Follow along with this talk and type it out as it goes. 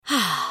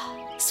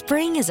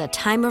Spring is a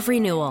time of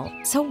renewal,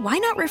 so why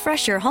not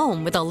refresh your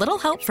home with a little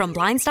help from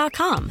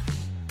Blinds.com?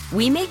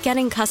 We make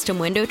getting custom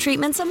window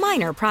treatments a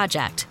minor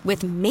project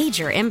with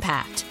major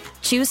impact.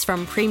 Choose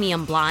from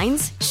premium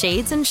blinds,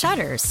 shades, and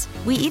shutters.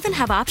 We even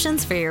have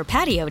options for your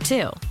patio,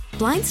 too.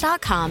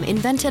 Blinds.com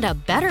invented a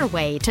better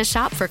way to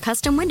shop for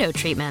custom window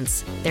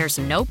treatments. There's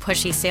no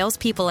pushy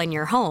salespeople in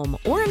your home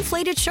or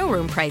inflated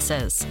showroom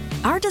prices.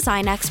 Our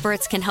design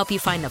experts can help you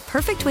find the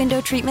perfect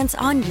window treatments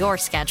on your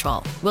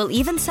schedule. We'll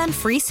even send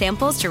free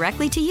samples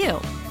directly to you.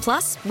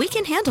 Plus, we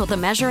can handle the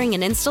measuring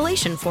and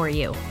installation for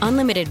you.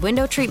 Unlimited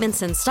window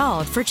treatments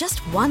installed for just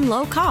one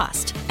low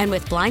cost. And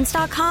with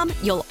Blinds.com,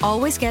 you'll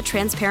always get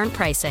transparent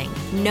pricing.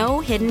 No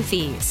hidden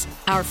fees.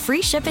 Our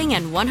free shipping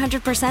and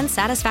 100%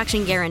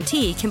 satisfaction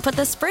guarantee can put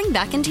the spring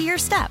back into your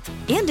step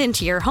and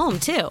into your home,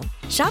 too.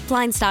 Shop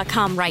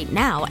Blinds.com right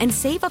now and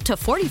save up to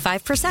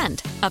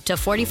 45%. Up to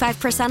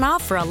 45%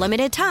 off for a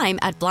limited time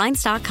at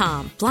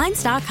Blinds.com.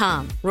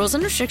 Blinds.com. Rules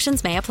and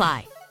restrictions may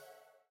apply.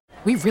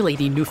 We really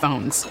need new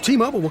phones.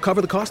 T-Mobile will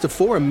cover the cost of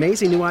 4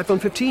 amazing new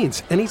iPhone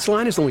 15s, and each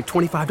line is only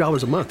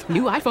 $25 a month.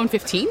 New iPhone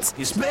 15s?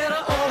 It's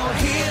better over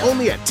here.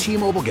 Only at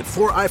T-Mobile, get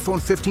 4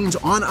 iPhone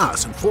 15s on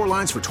us and 4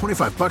 lines for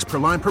 $25 per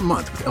line per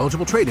month with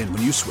eligible trade-in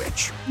when you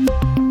switch.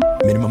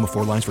 Minimum of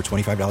 4 lines for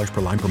 $25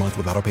 per line per month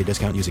with autopay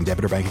discount using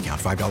debit or bank account.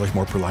 $5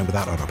 more per line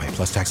without autopay,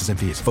 plus taxes and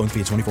fees. Phone fee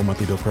at 24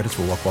 monthly bill credits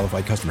for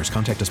well-qualified customers.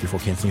 Contact us before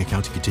canceling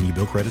account to continue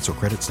bill credits or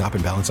credit stop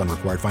and balance on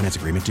required finance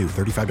agreement due.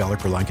 $35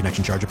 per line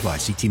connection charge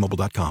applies. See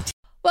T-Mobile.com.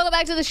 Welcome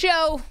back to the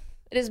show.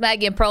 It is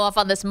Maggie and Perloff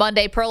on this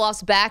Monday.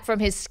 Perloff's back from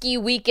his ski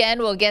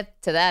weekend. We'll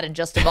get to that in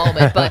just a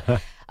moment.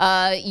 But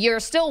you're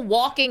still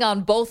walking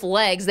on both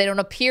legs. They don't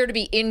appear to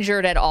be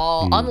injured at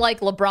all,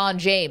 unlike LeBron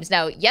James.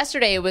 Now,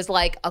 yesterday it was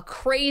like a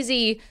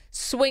crazy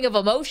swing of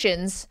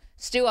emotions.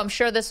 Stu, I'm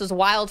sure this was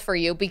wild for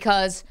you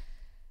because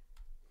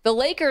the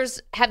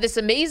Lakers have this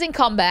amazing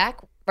comeback,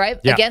 right,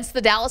 against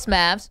the Dallas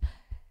Mavs.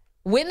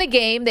 Win the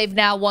game. They've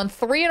now won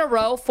 3 in a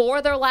row, 4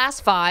 of their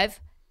last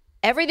 5.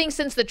 Everything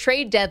since the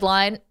trade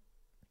deadline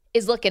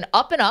is looking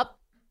up and up.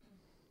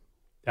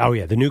 Oh,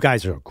 yeah. The new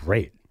guys are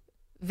great.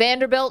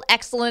 Vanderbilt,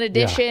 excellent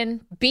addition.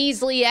 Yeah.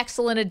 Beasley,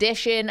 excellent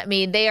addition. I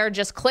mean, they are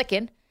just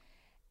clicking.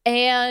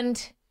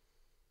 And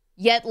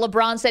yet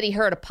LeBron said he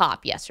heard a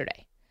pop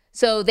yesterday.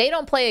 So they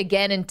don't play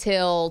again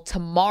until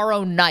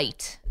tomorrow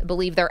night. I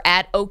believe they're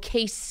at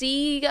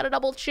OKC. Got to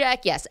double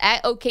check. Yes,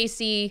 at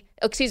OKC.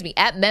 Excuse me,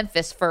 at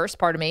Memphis first,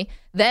 pardon me.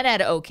 Then at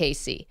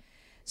OKC.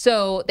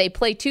 So they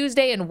play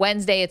Tuesday and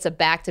Wednesday. It's a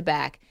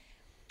back-to-back.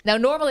 Now,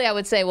 normally I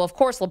would say, well, of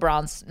course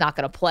LeBron's not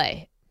going to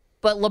play.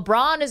 But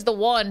LeBron is the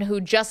one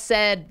who just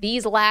said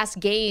these last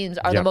games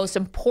are the most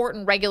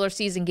important regular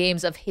season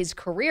games of his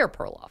career,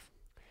 Perloff.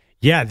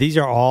 Yeah, these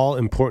are all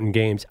important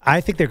games.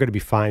 I think they're going to be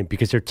fine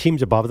because their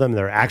teams above them,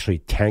 they're actually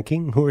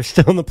tanking who are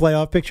still in the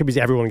playoff picture because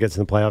everyone gets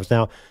in the playoffs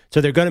now.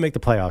 So they're going to make the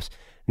playoffs.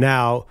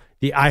 Now,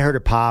 I heard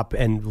a pop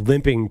and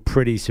limping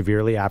pretty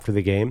severely after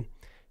the game.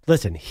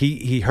 Listen,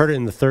 he heard it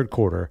in the third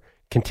quarter,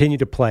 continued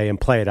to play and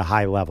play at a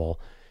high level.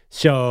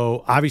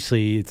 So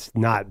obviously it's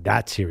not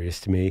that serious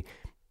to me.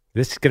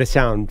 This is going to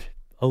sound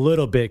a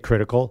little bit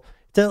critical.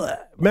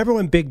 Remember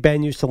when Big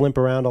Ben used to limp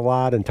around a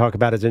lot and talk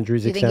about his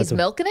injuries? You think he's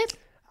milking it?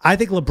 I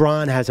think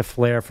LeBron has a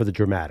flair for the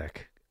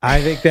dramatic.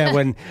 I think that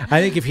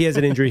if he has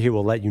an injury, he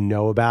will let you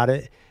know about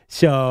it.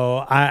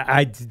 So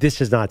this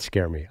does not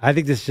scare me. I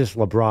think this is just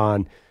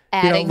LeBron.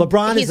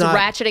 LeBron he's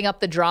ratcheting up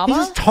the drama. He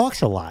just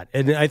talks a lot,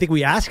 and I think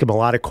we ask him a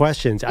lot of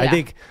questions. Yeah. I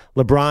think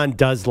LeBron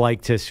does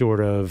like to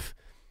sort of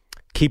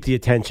keep the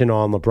attention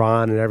on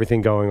LeBron and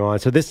everything going on.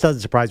 So this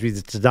doesn't surprise me.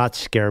 It does not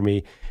scare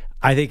me.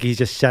 I think he's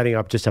just setting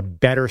up just a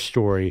better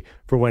story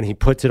for when he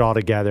puts it all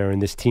together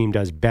and this team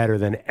does better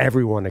than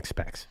everyone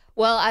expects.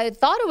 Well, I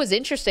thought it was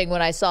interesting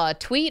when I saw a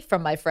tweet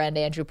from my friend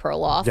Andrew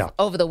Perloff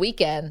over the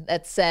weekend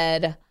that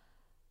said...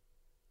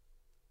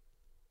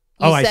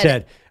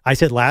 I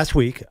said last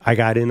week I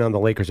got in on the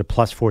Lakers at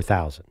plus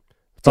 4,000.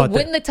 To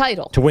win the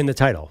title. To win the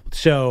title.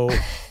 So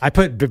I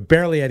put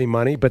barely any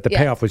money, but the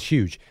payoff was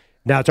huge.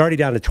 Now it's already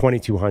down to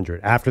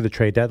 2,200 after the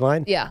trade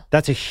deadline. Yeah.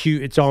 That's a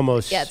huge, it's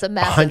almost it's a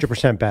massive,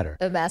 100% better.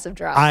 A massive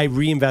drop. I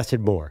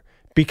reinvested more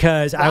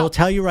because I will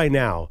tell you right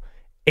now,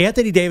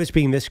 Anthony Davis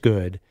being this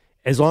good,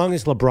 as long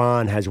as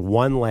LeBron has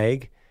one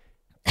leg,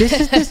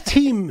 this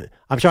team,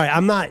 I'm sorry,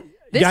 I'm not.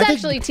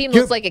 This team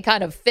looks like it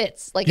kind of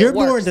fits. Like you're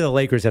more into the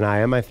Lakers than I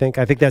am, I think.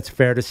 I think that's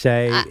fair to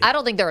say. I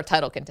don't think they're a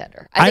title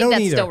contender. I think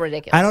that's still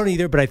ridiculous. I don't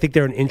either, but I think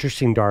they're an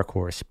interesting dark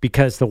horse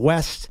because the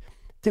West,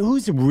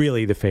 who's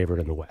really the favorite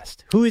in the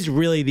West? Who is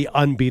really the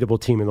unbeatable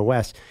team in the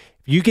West?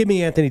 If you give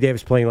me Anthony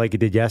Davis playing like he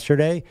did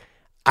yesterday,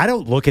 I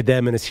don't look at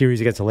them in a series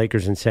against the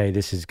Lakers and say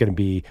this is going to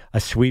be a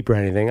sweep or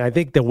anything. I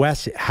think the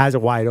West has a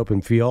wide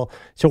open feel,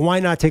 so why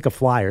not take a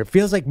flyer? It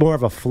feels like more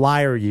of a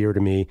flyer year to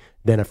me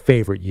than a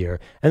favorite year.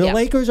 And the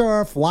Lakers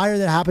are a flyer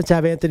that happens to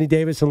have Anthony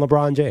Davis and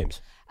LeBron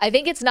James. I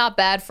think it's not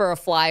bad for a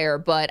flyer,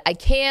 but I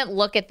can't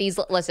look at these.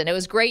 Listen, it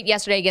was great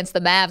yesterday against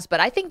the Mavs, but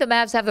I think the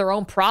Mavs have their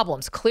own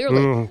problems,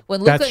 clearly.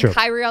 When Luka and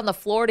Kyrie are on the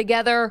floor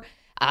together,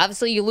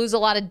 obviously you lose a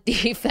lot of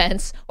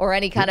defense or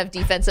any kind of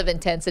defensive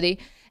intensity.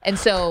 And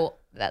so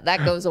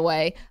that goes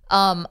away.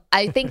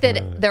 I think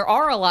that there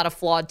are a lot of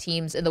flawed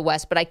teams in the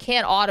West, but I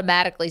can't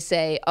automatically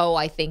say, oh,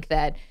 I think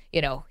that,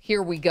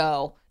 here we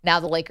go. Now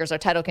the Lakers are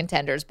title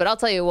contenders. But I'll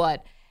tell you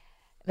what,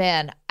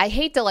 man, I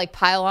hate to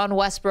pile on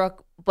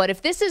Westbrook, but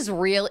if this is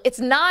real, it's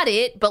not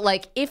it.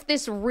 But if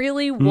this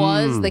really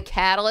was the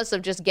catalyst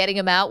of just getting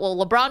him out, well,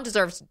 LeBron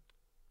deserves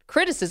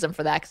criticism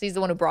for that because he's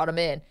the one who brought him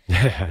in.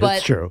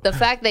 But true. The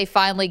fact they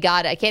finally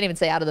got, I can't even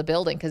say out of the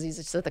building because he's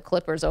just at the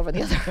Clippers over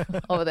the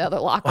other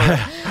locker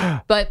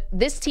room. But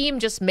this team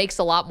just makes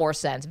a lot more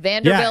sense.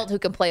 Vanderbilt, who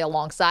can play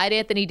alongside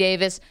Anthony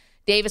Davis.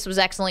 Davis was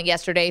excellent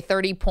yesterday,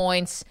 30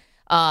 points,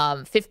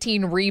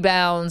 15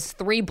 rebounds,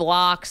 3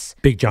 blocks.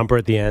 Big jumper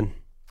at the end.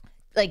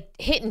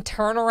 Hitting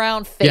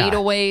turnaround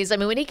fadeaways. Yeah. I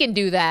mean, when he can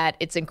do that,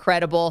 it's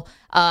incredible.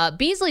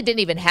 Beasley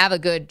didn't even have a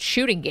good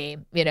shooting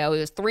game. He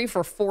was 3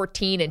 for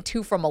 14 and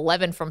 2 from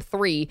 11 from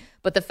 3.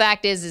 But the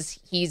fact is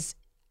he's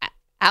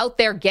out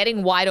there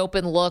getting wide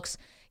open looks.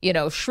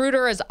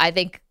 Schroeder has, I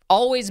think,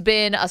 always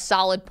been a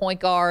solid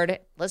point guard.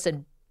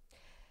 Listen,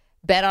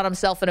 bet on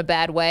himself in a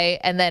bad way.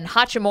 And then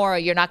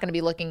Hachimura, you're not going to be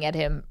looking at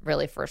him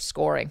really for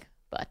scoring,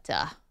 but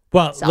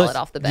solid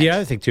off the bench. The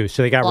other thing, too,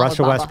 so they got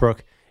Russell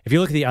Westbrook. If you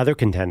look at the other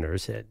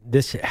contenders,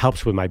 this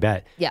helps with my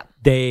bet. Yeah.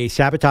 They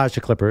sabotaged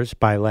the Clippers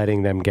by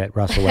letting them get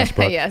Russell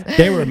Westbrook. Yes.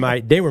 They were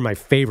my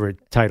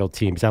favorite title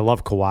teams. I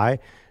love Kawhi.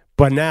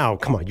 But now,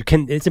 come on,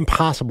 it's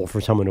impossible for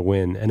someone to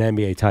win an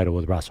NBA title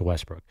with Russell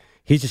Westbrook.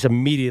 He's just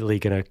immediately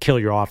going to kill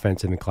your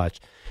offense in the clutch.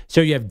 So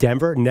you have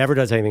Denver, never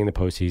does anything in the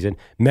postseason.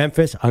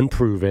 Memphis,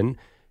 unproven.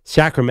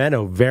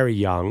 Sacramento, very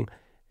young.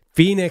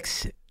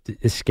 Phoenix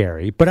is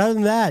scary. But other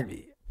than that,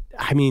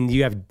 I mean,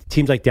 you have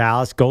teams like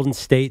Dallas, Golden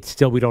State,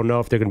 still we don't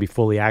know if they're going to be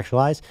fully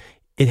actualized.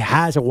 It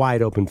has a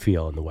wide open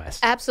feel in the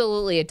West.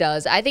 Absolutely it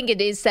does. I think it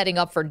is setting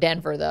up for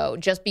Denver, though,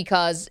 just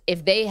because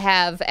if they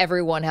have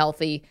everyone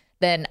healthy,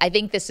 then I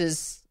think this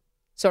is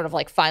sort of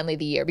finally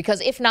the year.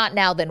 Because if not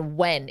now, then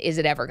when is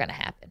it ever going to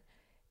happen?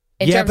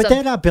 But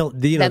they're not built.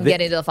 Them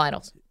getting to the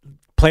finals.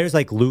 Players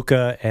like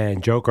Luka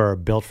and Joker are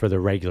built for the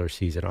regular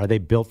season. Are they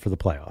built for the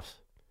playoffs?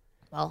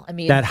 Well, I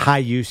mean, that high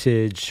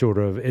usage sort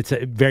of, it's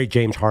a very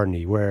James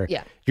Harden-y where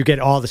you get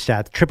all the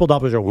stats. Triple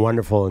doubles are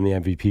wonderful in the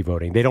MVP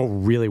voting. They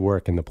don't really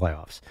work in the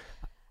playoffs.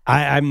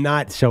 I'm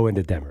not so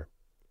into Denver.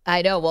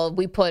 I know. Well,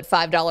 we put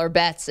 $5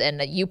 bets,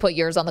 and you put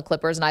yours on the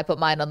Clippers, and I put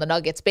mine on the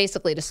Nuggets,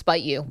 basically to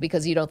spite you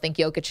because you don't think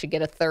Jokic should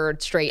get a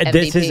third straight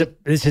MVP.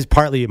 This is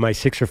partly my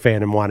Sixer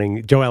fan and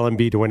wanting Joel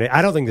Embiid to win it.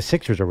 I don't think the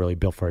Sixers are really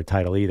built for a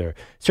title either.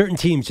 Certain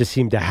teams just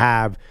seem to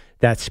have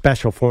that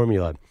special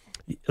formula.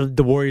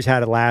 The Warriors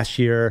had it last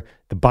year.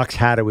 The Bucks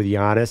had it with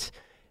Giannis.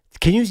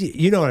 Can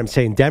you know what I'm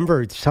saying?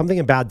 Denver, something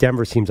about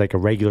Denver seems like a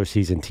regular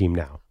season team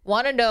now.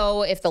 Want to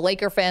know if the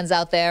Laker fans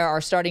out there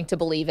are starting to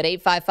believe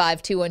it.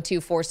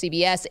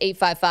 855-212-4CBS,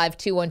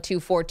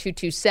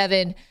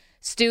 855-212-4227.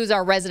 Stu's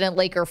our resident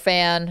Laker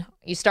fan.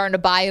 You starting to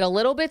buy it a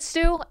little bit,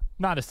 Stu?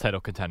 Not as title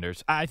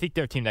contenders. I think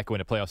they're a team that can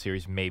win a playoff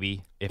series,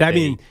 maybe.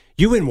 Mean,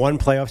 you win one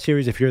playoff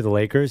series if you're the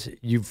Lakers,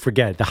 you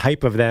forget. The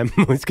hype of them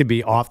is going to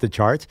be off the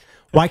charts.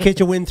 Why can't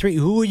you win 3?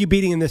 Who are you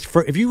beating in this?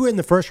 If you win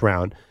the first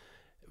round,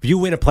 if you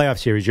win a playoff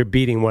series, you're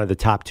beating one of the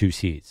top 2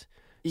 seeds.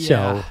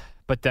 Yeah,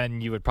 but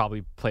then you would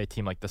probably play a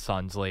team like the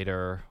Suns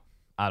later,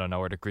 I don't know,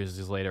 or the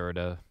Grizzlies later, or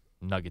the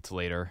Nuggets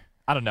later.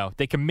 I don't know.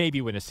 They can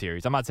maybe win a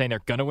series. I'm not saying they're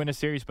going to win a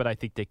series, but I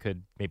think they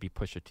could maybe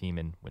push a team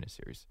and win a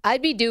series.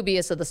 I'd be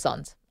dubious of the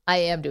Suns. I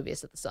am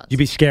dubious of the Suns. You'd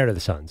be scared of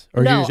the Suns?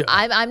 No,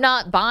 I'm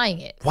not buying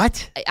it.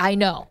 What? I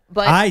know.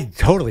 But I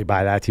totally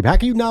buy that team. How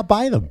can you not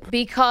buy them?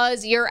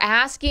 Because you're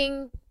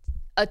asking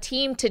a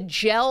team to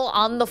gel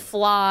on the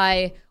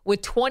fly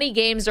with 20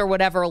 games or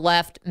whatever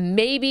left.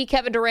 Maybe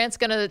Kevin Durant's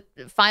going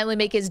to finally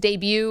make his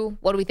debut.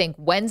 What do we think?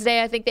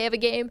 Wednesday, I think they have a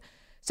game.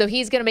 So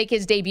he's going to make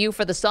his debut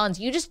for the Suns.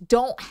 You just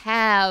don't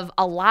have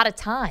a lot of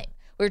time.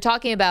 We were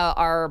talking about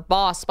our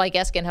boss, Spike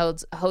Eskin,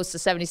 hosts a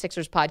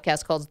 76ers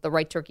podcast called The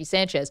Right Turkey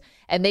Sanchez,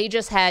 and they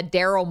just had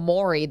Daryl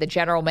Morey, the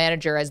general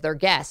manager, as their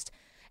guest.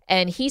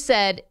 And he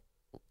said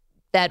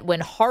that when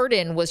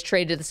Harden was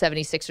traded to the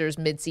 76ers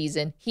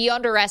midseason, he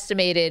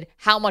underestimated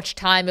how much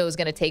time it was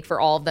going to take for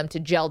all of them to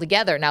gel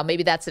together. Now,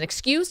 maybe that's an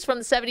excuse from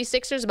the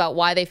 76ers about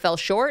why they fell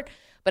short,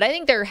 but I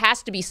think there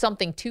has to be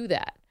something to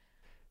that.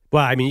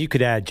 Well, I mean, you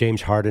could add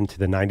James Harden to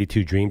the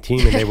 92 Dream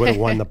Team, and they would have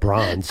won the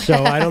bronze. So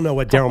I don't know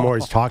what Daryl Morey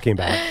is talking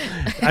about.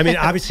 I mean,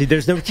 obviously,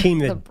 there's no team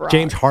that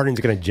James Harden's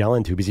going to gel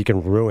into because he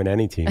can ruin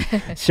any team.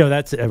 So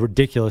that's a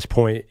ridiculous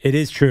point. It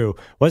is true.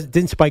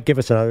 Didn't Spike give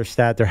us another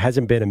stat? There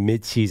hasn't been a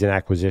midseason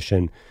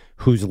acquisition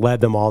who's led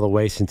them all the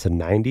way since the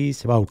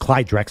 90s. Oh,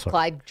 Clyde Drexler.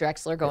 Clyde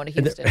Drexler going to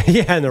Houston.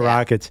 And the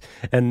Rockets.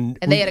 And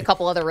they had a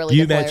couple other really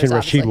good players. You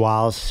mentioned Rasheed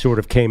Wallace sort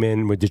of came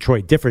in with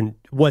Detroit. Different,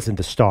 wasn't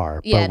the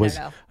star, but was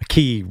a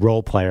key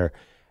role player.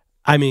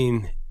 I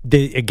mean,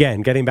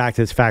 again, getting back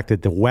to this fact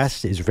that the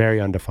West is very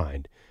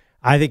undefined.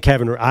 I think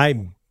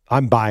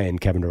I'm buying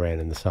Kevin Durant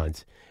and the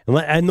Suns.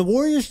 And the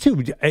Warriors,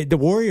 too. The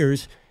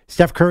Warriors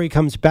Steph Curry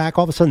comes back,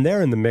 all of a sudden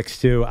they're in the mix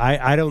too.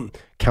 I don't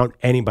count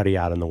anybody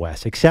out in the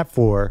West except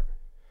for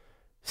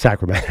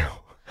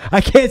Sacramento.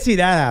 I can't see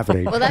that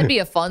happening. Well, that'd be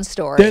a fun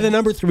story. They're the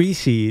number 3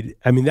 seed.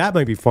 I mean, that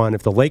might be fun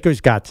if the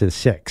Lakers got to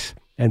 6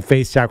 and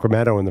faced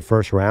Sacramento in the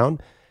first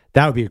round.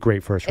 That would be a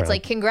great first round. It's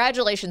like,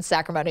 congratulations,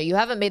 Sacramento. You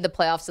haven't made the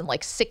playoffs in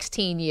like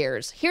 16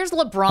 years. Here's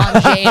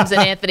LeBron James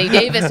and Anthony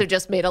Davis who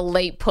just made a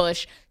late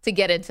push to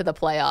get into the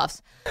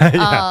playoffs.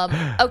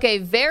 Yeah. Okay,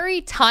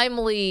 very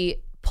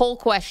timely poll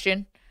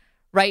question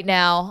right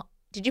now.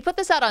 Did you put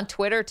this out on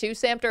Twitter too,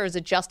 Samter, or is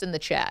it just in the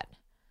chat?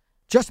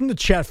 Just in the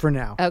chat for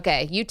now.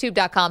 Okay.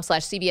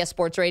 YouTube.com/CBS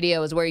Sports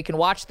Radio is where you can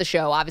watch the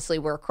show. Obviously,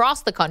 we're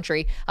across the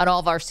country on all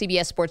of our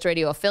CBS Sports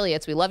Radio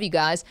affiliates. We love you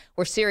guys.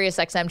 We're Sirius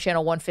XM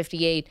Channel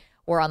 158.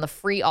 We're on the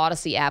free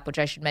Odyssey app, which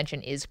I should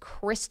mention is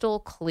crystal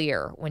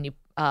clear when you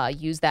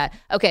use that.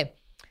 Okay.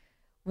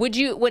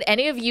 Would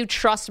any of you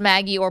trust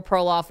Maggie or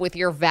Perloff with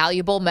your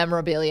valuable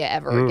memorabilia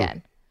ever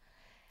again?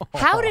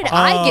 How did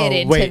I get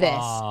into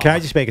this? Can I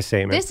just make a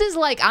statement? This is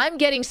like I'm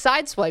getting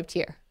sideswiped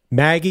here.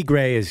 Maggie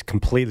Gray is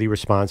completely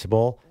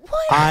responsible.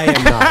 What? I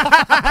am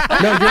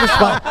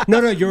not.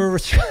 No, you're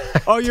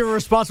you're a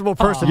responsible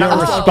person. You're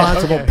a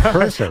responsible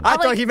person. I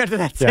thought he meant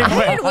that same way.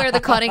 I didn't wear the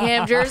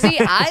Cunningham jersey.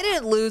 I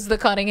didn't lose the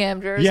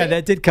Cunningham jersey. Yeah,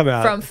 that did come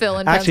out. From Phil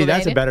in Actually, Pennsylvania.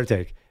 that's a better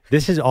take.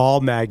 This is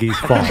all Maggie's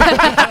fault.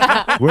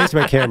 Where's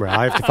my camera?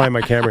 I have to find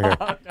my camera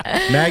here.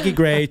 Maggie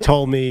Gray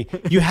told me,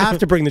 you have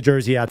to bring the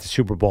jersey out to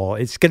Super Bowl.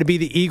 It's going to be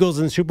the Eagles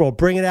in the Super Bowl.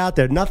 Bring it out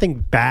there. Nothing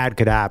bad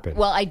could happen.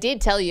 Well, I did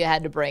tell you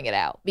had to bring it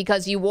out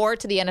because you wore it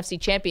to the NFC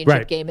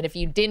Championship game. And if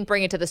you didn't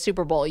bring it to the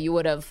Super Bowl, you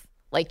would have,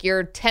 like,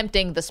 you're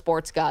tempting the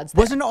sports gods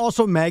there. Wasn't it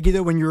also Maggie,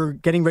 though, when you were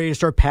getting ready to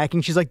start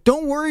packing? She's like,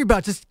 don't worry about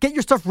it. Just get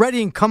your stuff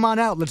ready and come on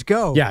out. Let's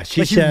go. Yeah,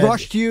 she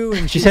rushed you.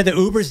 And she said, the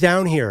Uber's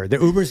down here. The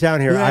Uber's down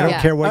here. Yeah. I don't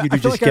care what you do. I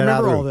feel just like get I out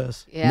of remember the all room.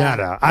 this. Yeah.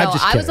 No, I'm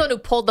just kidding. I was the one who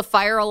pulled the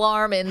fire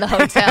alarm in the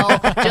hotel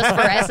just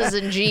for S's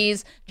and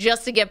G's,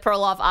 just to get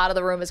Perloff out of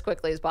the room as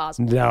quickly as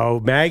possible. No,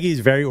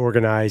 Maggie's very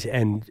organized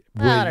and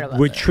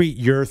would treat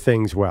your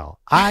things well.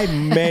 I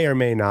may or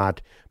may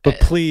not, but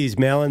please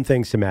mail in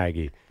things to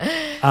Maggie.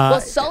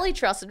 Well, Sully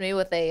trusted me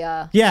with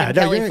a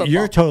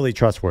you're totally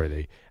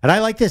trustworthy. And I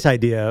like this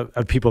idea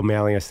of people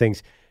mailing us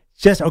things.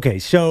 Okay,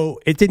 so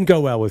it didn't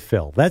go well with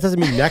Phil. That doesn't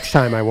mean next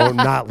time I won't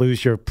not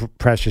lose your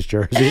precious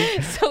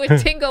jersey. So it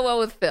didn't go well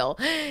with Phil.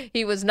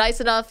 He was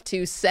nice enough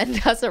to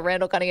send us a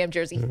Randall Cunningham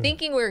jersey,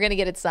 thinking we were going to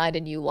get it signed,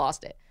 and you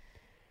lost it.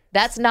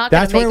 That's not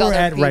going to make other people.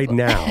 That's where we're at right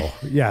now.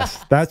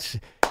 Yes, but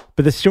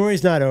the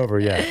story's not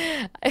over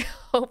yet. I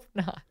hope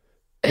not.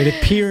 It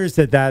appears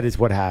that is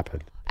what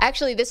happened.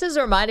 Actually, this has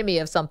reminded me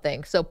of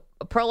something. So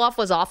Perloff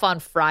was off on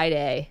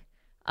Friday,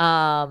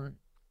 and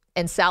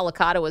Sal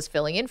Licata was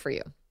filling in for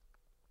you.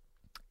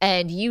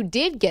 And you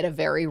did get a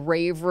very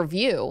rave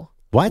review.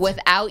 What?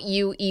 Without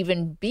you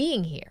even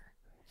being here.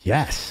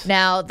 Yes.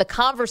 Now, the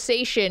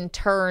conversation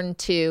turned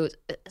to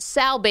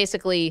Sal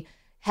basically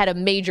had a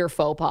major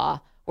faux pas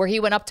where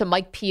he went up to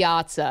Mike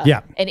Piazza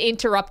and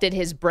interrupted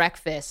his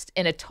breakfast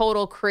in a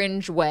total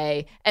cringe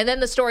way. And then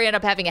the story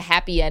ended up having a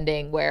happy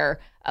ending where,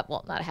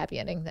 not a happy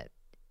ending,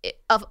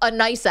 a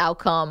nice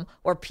outcome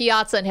where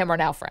Piazza and him are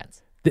now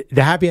friends.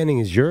 The happy ending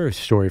is your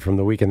story from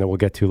the weekend that we'll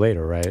get to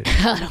later, right?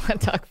 I don't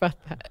want to talk about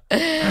that.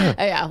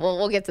 Yeah,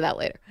 we'll get to that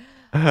later.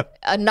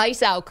 A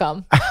nice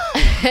outcome.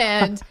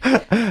 And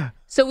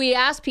so we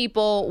asked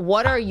people,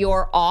 what are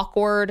your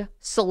awkward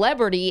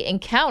celebrity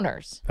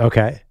encounters?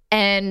 Okay.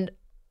 And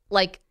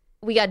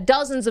we got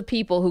dozens of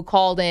people who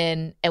called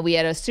in, and we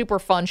had a super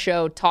fun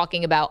show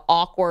talking about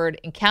awkward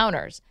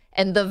encounters.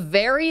 And the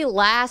very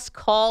last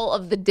call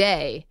of the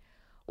day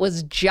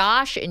was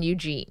Josh and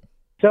Eugene.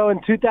 So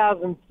in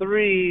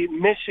 2003,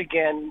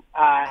 Michigan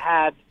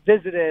had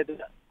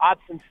visited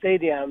Autzen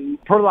Stadium.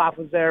 Perloff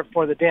was there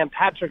for the Dan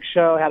Patrick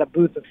Show, had a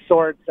booth of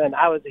sorts, and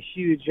I was a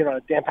huge,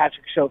 Dan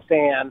Patrick Show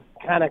fan.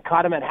 Kind of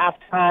caught him at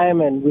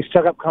halftime, and we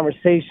struck up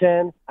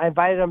conversation. I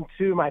invited him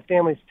to my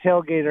family's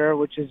tailgater,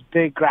 which is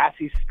big,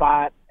 grassy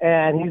spot,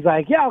 and he's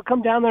like, yeah, I'll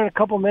come down there in a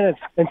couple minutes.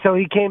 And so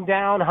he came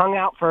down, hung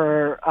out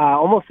for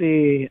almost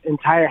the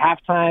entire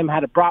halftime,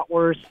 had a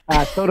bratwurst,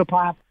 soda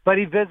pop, but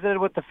he visited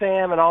with the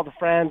fam and all the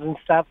friends and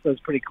stuff, so it was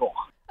pretty cool.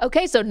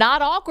 Okay, so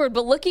not awkward,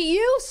 but look at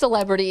you,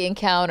 celebrity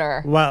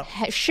encounter. Well,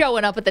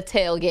 showing up at the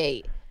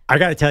tailgate. I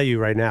got to tell you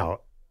right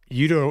now,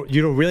 you don't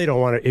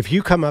want to. If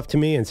you come up to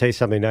me and say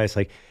something nice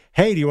like,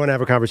 "Hey, do you want to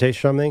have a conversation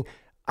or something?"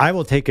 I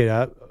will take it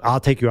up. I'll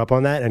take you up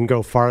on that and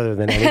go farther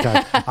than any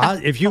time.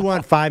 If you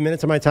want 5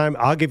 minutes of my time,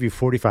 I'll give you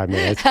 45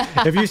 minutes.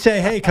 If you say,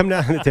 "Hey, come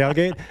down to the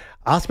tailgate,"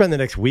 I'll spend the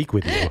next week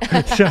with you.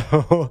 So,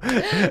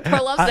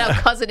 Perloff's now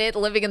cousin It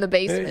living in the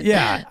basement.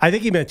 Yeah, I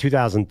think he meant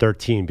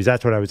 2013 because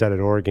that's when I was at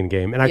an Oregon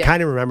game, and I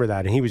kind of remember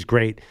that, and he was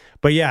great.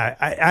 But yeah,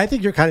 I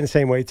think you're kind of the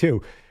same way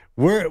too.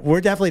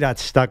 We're definitely not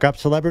stuck-up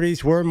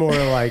celebrities. We're more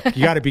like,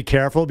 you got to be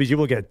careful because you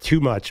will get too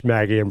much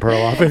Maggie and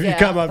Perloff if you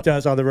come up to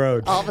us on the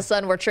road. All of a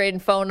sudden, we're trading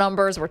phone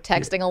numbers. We're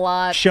texting a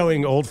lot.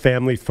 Showing old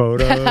family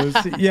photos.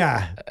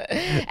 Yeah.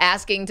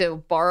 Asking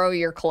to borrow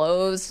your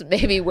clothes.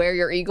 Maybe wear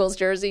your Eagles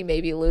jersey.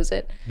 Maybe lose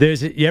it.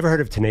 You ever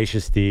heard of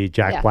Tenacious D,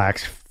 Jack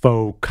Black's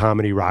faux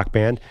comedy rock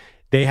band?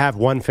 They have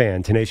one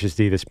fan, Tenacious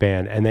D, this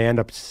band, and they end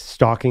up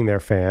stalking their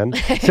fan.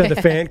 So the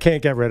fan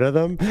can't get rid of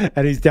them,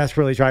 and he's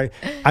desperately trying.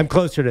 I'm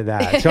closer to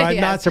that. So I'm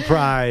not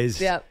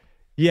surprised. Yep.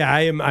 Yeah,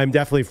 I'm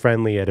definitely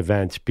friendly at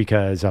events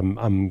because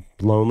I'm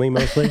lonely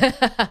mostly.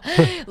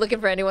 Looking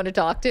for anyone to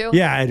talk to?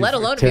 Yeah. And let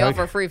alone if you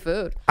offer free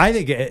food. I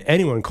think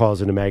anyone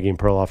calls into Maggie and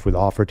Perloff with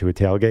offer to a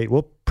tailgate,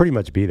 we'll pretty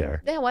much be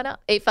there. Yeah, why not?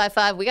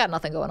 855, we got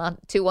nothing going on.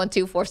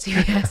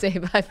 212-4CBS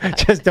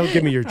 855. Just don't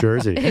give me your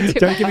jersey.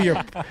 Don't give me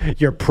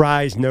your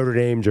prized Notre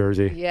Dame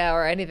jersey. Yeah,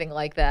 or anything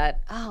like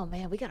that. Oh,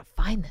 man, we got to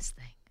find this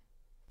thing.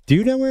 Do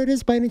you know where it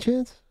is by any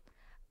chance?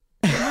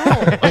 No.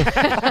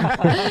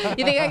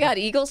 You think I got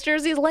Eagles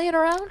jerseys laying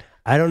around?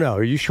 I don't know.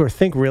 Are you sure?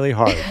 Think really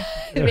hard.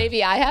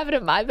 Maybe I have it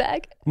in my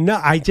bag.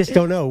 No, I just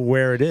don't know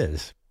where it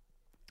is.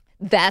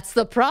 That's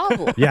the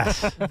problem.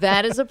 Yes.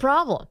 That is a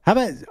problem. How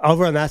about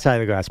over on that side of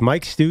the glass?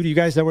 Mike, Stu, do you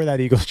guys know where that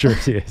Eagles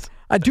jersey is?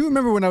 I do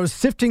remember when I was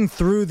sifting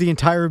through the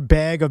entire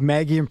bag of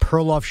Maggie and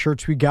Perloff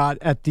shirts we got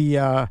at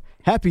the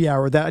happy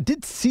hour that I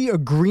did see a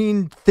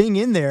green thing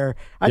in there.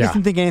 I just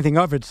didn't think anything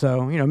of it.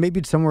 So, maybe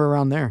it's somewhere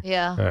around there.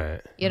 Yeah. All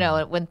right.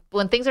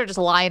 When things are just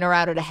lying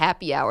around at a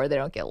happy hour, they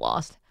don't get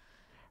lost.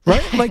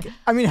 Right?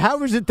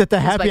 How is it that the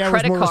happy hour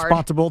is more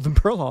responsible than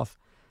Perloff?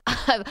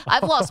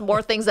 I've lost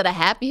more things at a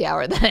happy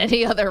hour than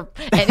any other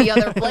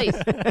place.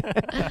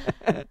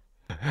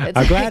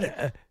 I'm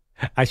glad.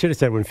 I should have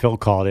said when Phil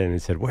called in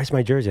and said, "Where's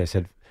my jersey?" I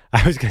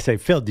was going to say,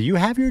 "Phil, do you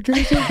have your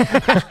jersey?"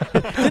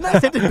 Didn't I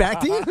send it back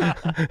to you?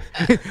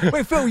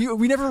 Wait, Phil,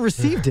 we never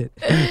received it.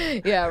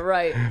 Yeah,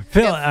 right.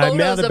 Phil, I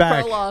mailed it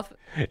back. Perloff.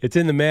 It's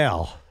in the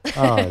mail.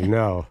 Oh,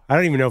 no. I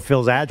don't even know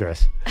Phil's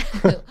address.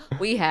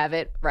 We have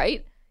it,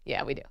 right?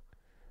 Yeah, we do.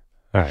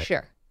 All right.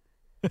 Sure.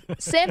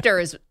 Santa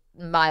is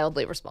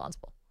mildly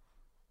responsible,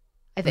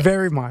 I think.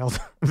 Very mild.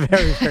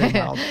 Very, very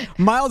mild.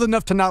 Mild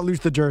enough to not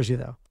lose the jersey,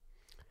 though.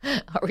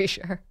 Are we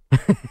sure?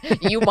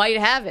 You might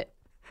have it.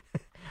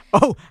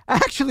 Oh,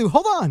 actually,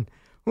 hold on.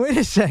 Wait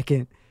a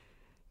second.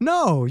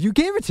 No, you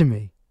gave it to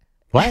me.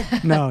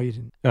 What? No, you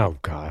didn't. Oh,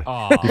 God.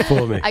 You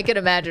fooled me. I could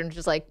imagine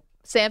just like,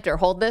 Samter,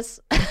 hold this.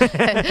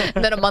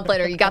 And then a month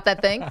later, you got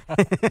that thing?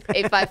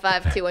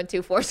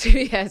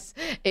 855-212-4CBS.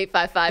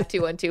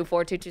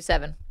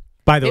 855-212-4227.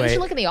 By the Maybe way, we should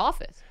look in the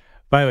office.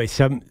 By the way,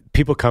 some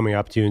people coming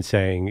up to you and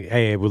saying,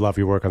 "Hey, we love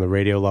your work on the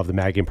radio, love the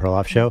Maggie and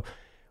Perloff show."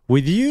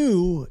 With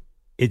you,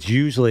 it's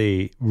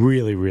usually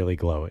really, really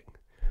glowing.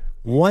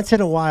 Once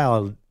in a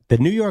while, the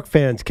New York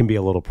fans can be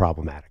a little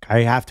problematic.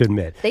 I have to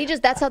admit.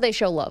 That's how they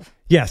show love.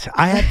 Yes.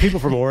 I have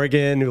people from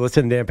Oregon who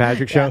listen to Dan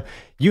Patrick show.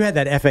 You had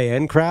that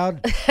FAN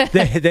crowd.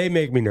 They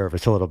make me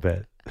nervous a little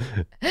bit.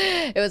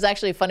 It was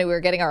actually funny. We were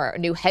getting our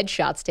new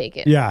headshots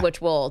taken,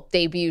 which will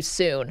debut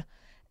soon.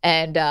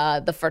 And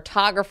the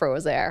photographer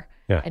was there.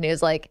 Yeah. And he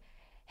was like,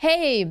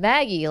 "Hey,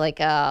 Maggie,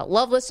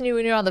 love listening to you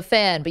when you're on the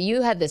Fan, but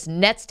you had this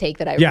Nets take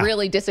that I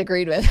really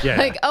disagreed with."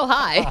 Yeah. Oh,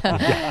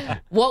 hi.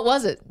 What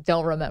was it?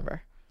 Don't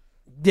remember.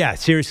 Yeah,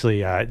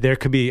 seriously, there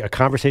could be a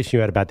conversation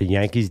you had about the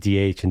Yankees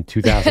DH in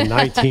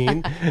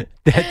 2019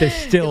 that there's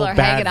still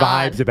bad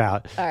vibes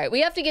about. All right,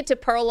 we have to get to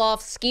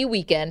Perloff ski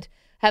weekend.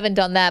 Haven't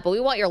done that, but we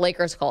want your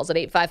Lakers calls at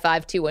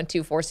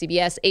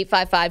 855-212-4CBS,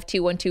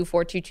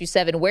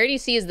 855-212-4227. Where do you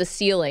see as the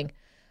ceiling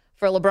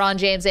for LeBron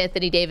James,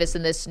 Anthony Davis,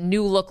 and this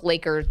new-look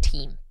Laker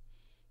team?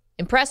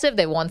 Impressive.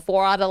 They won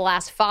 4 out of the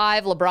last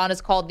 5. LeBron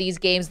has called these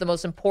games the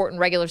most important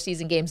regular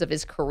season games of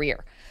his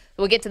career. So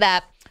we'll get to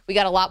that. We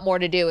got a lot more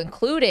to do,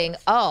 including,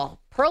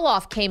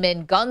 Perloff came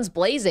in guns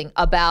blazing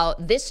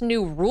about this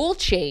new rule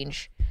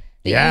change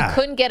that you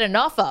couldn't get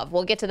enough of.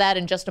 We'll get to that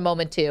in just a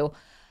moment, too.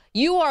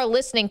 You are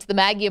listening to the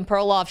Maggie and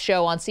Perloff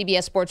show on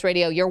CBS Sports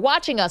Radio. You're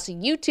watching us at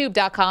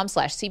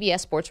youtube.com/CBS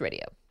Sports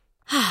Radio.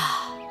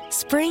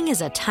 Spring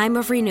is a time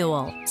of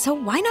renewal, so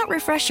why not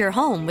refresh your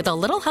home with a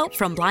little help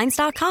from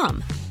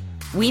Blinds.com?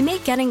 We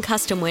make getting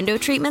custom window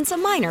treatments a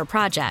minor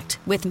project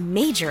with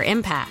major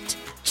impact.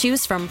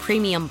 Choose from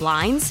premium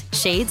blinds,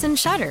 shades, and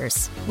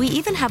shutters. We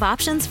even have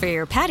options for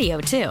your patio,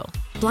 too.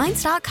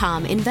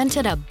 Blinds.com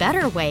invented a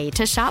better way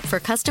to shop for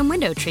custom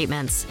window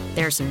treatments.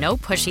 There's no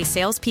pushy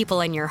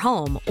salespeople in your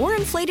home or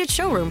inflated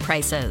showroom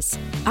prices.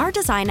 Our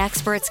design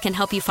experts can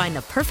help you find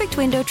the perfect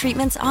window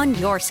treatments on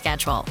your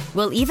schedule.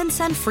 We'll even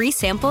send free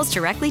samples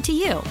directly to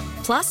you.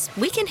 Plus,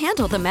 we can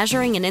handle the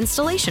measuring and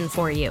installation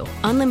for you.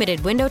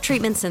 Unlimited window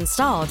treatments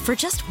installed for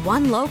just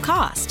one low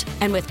cost.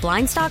 And with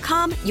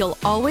Blinds.com, you'll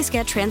always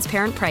get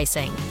transparent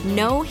pricing.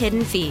 No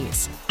hidden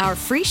fees. Our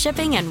free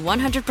shipping and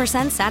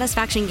 100%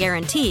 satisfaction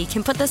guarantee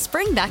can put the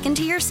spring back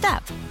into your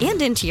step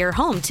and into your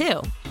home,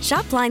 too.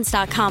 Shop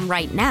Blinds.com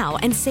right now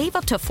and save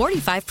up to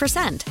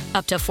 45%.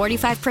 Up to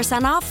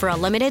 45% off for a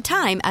limited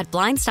time at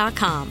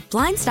Blinds.com.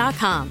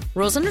 Blinds.com.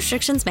 Rules and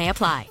restrictions may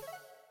apply.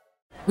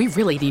 We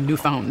really need new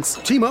phones.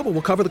 T-Mobile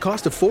will cover the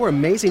cost of 4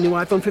 amazing new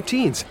iPhone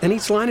 15s, and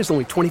each line is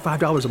only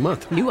 $25 a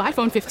month. New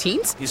iPhone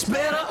 15s? It's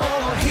better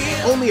over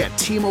here. Only at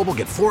T-Mobile,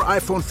 get 4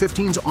 iPhone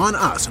 15s on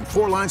us and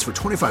 4 lines for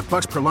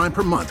 $25 per line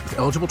per month with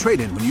eligible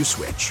trade-in when you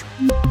switch.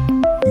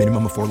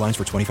 Minimum of 4 lines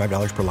for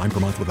 $25 per line per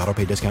month with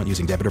autopay discount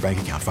using debit or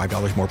bank account.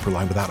 $5 more per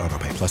line without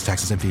autopay, plus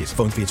taxes and fees.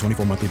 Phone fee at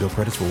 24 monthly bill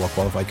credits for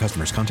well-qualified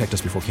customers. Contact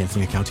us before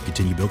canceling account to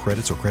continue bill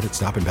credits or credit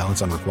stop and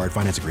balance on required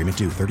finance agreement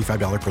due.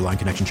 $35 per line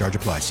connection charge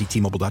applies. See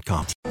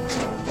T-Mobile.com.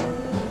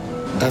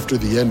 After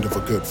the end of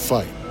a good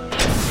fight,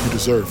 you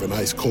deserve an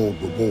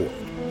ice-cold reward.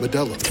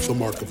 Modelo is the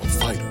mark of a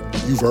fighter.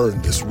 You've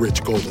earned this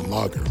rich golden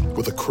lager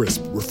with a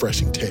crisp,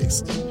 refreshing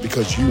taste.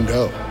 Because you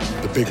know,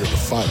 the bigger the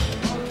fight,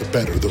 the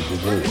better the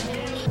reward.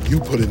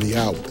 You put in the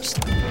hours,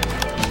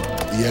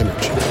 the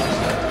energy,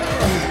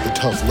 the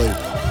tough labor.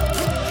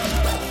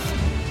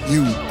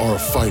 You are a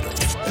fighter,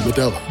 and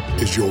Modelo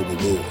is your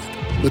reward.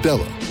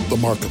 Modelo, the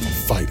mark of a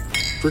fighter.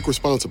 Drink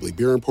responsibly.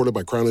 Beer imported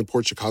by Crown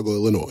Imports, Chicago,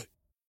 Illinois.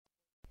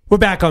 We're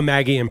back on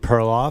Maggie and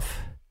Perloff.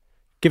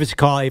 Give us a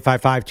call,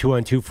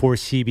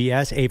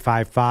 855-212-4CBS,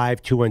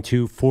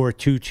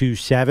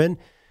 855-212-4227.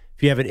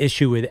 If you have an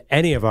issue with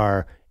any of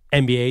our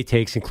NBA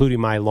takes, including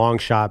my long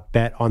shot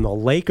bet on the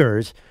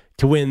Lakers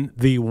to win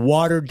the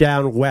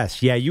watered-down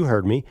West. Yeah, you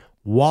heard me.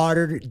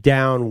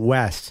 Watered-down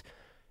West.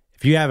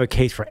 If you have a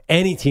case for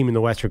any team in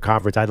the Western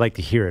Conference, I'd like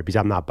to hear it because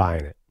I'm not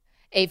buying it.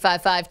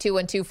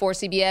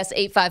 855-212-4CBS,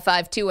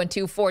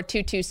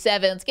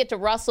 855-212-4227. Let's get to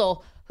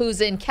Russell,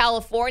 who's in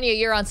California.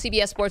 You're on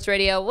CBS Sports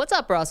Radio. What's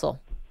up, Russell?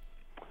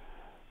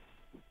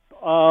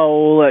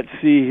 Oh, let's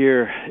see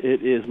here.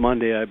 It is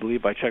Monday, I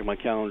believe. I checked my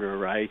calendar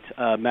right.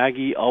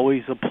 Maggie,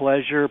 always a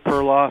pleasure.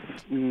 Perloff,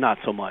 not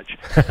so much.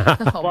 But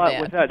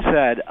with that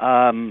said,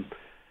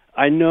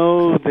 I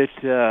know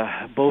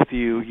that both of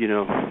you,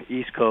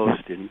 East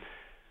Coast, and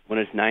when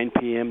it's 9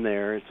 p.m.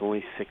 there, it's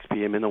only 6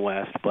 p.m. in the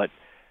West. But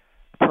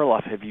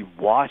Perloff, have you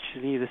watched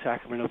any of the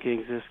Sacramento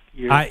Kings this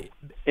year?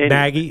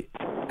 Maggie,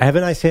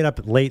 haven't I stayed up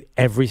late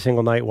every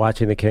single night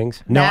watching the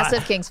Kings? No,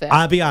 Massive Kings fan.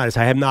 I'll be honest.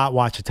 I have not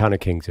watched a ton of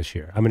Kings this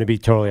year. I'm going to be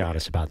totally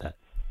honest about that.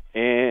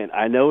 And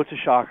I know it's a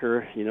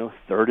shocker,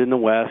 third in the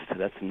West.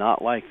 That's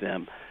not like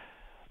them.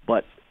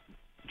 But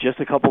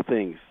just a couple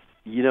things.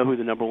 You know who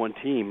the number one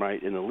team,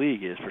 right, in the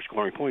league is for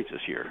scoring points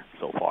this year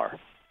so far?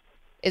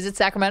 Is it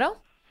Sacramento?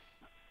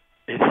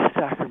 It's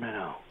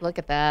Sacramento. Look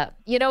at that.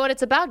 You know what?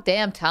 It's about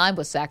damn time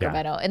with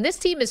Sacramento. Yeah. And this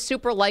team is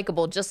super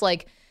likable, just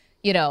like,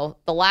 the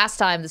last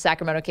time the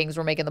Sacramento Kings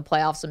were making the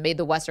playoffs and made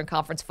the Western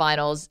Conference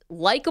Finals.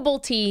 Likable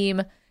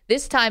team.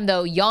 This time,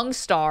 though, young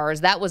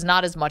stars. That was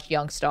not as much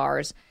young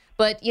stars.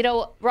 But,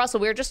 Russell,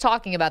 we were just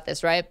talking about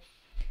this, right?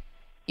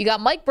 You got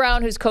Mike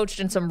Brown, who's coached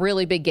in some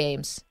really big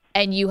games.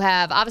 And you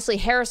have, obviously,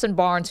 Harrison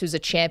Barnes, who's a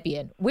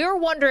champion. We were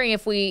wondering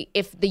if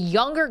the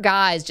younger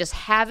guys just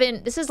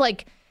haven't – this is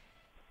like –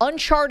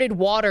 uncharted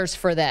waters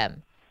for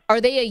them. Are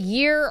they a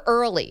year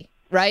early,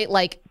 right?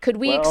 Like, could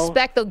we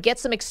expect they'll get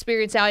some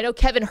experience now? I know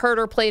Kevin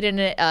Huerter played in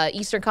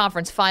Eastern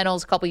Conference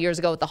Finals a couple years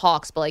ago with the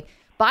Hawks, but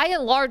by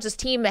and large, this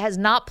team has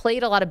not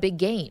played a lot of big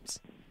games.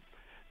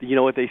 You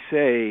know what they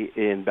say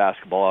in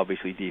basketball,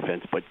 obviously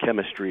defense, but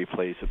chemistry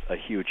plays a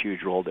huge,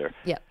 huge role there.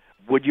 Yeah.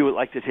 Would you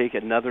like to take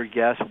another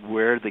guess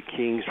where the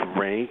Kings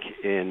rank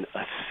in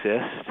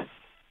assists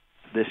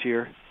this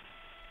year?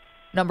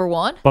 Number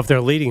one? Well, if they're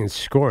leading in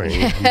scoring,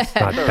 it's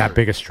not that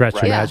big a stretch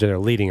to imagine they're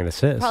leading in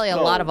assists. Probably a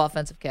lot of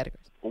offensive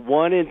categories.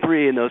 1 and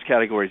 3 in those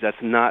categories. That's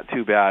not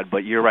too bad,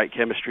 but you're right.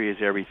 Chemistry is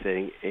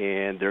everything,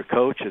 and their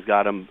coach has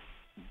got them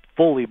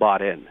fully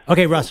bought in.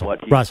 Okay, Russell.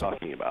 What he's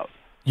talking about.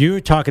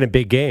 You're talking a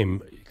big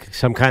game.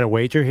 Some kind of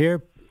wager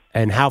here?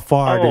 And how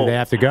far do they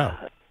have to go?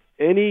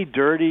 Any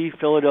dirty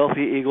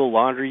Philadelphia Eagle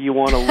laundry you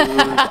want to lose,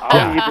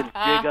 I'll even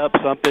dig up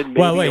something.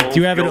 Well, wait,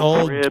 do you have an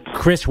old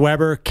Chris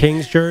Webber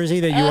Kings jersey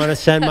that you want to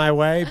send my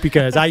way?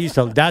 Because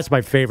that's my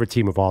favorite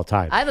team of all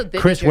time. I have a Bibby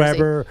Chris jersey.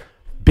 Webber,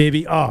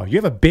 Bibby. Oh, you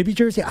have a Bibby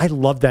jersey? I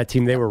love that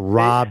team. They were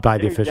robbed by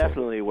the officials.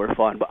 Definitely were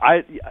fun. But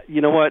you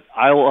know what?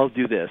 I'll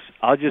do this.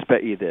 I'll just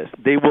bet you this.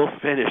 They will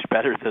finish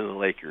better than the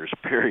Lakers,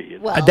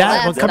 period. Well,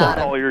 that's come on.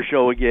 I'll call your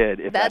show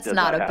again if that's that does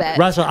not a happen. bet.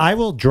 Russell, I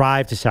will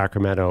drive to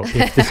Sacramento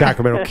if the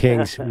Sacramento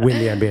Kings win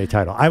the NBA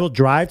title. I will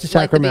drive to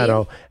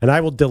Sacramento, and I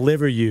will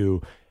deliver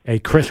you a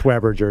Chris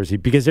Webber jersey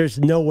because there's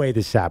no way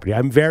this is happening.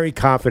 I'm very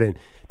confident.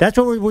 That's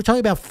what we're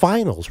talking about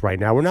finals right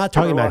now. We're not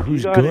talking about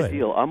who's good.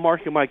 Deal. I'm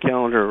marking my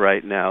calendar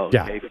right now.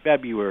 Okay,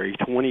 February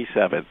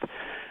 27th.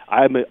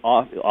 I'm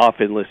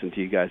often listen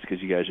to you guys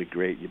because you guys are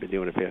great. You've been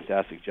doing a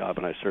fantastic job,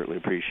 and I certainly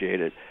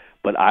appreciate it.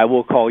 But I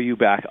will call you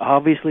back.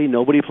 Obviously,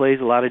 nobody plays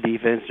a lot of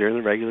defense during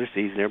the regular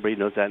season. Everybody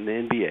knows that in the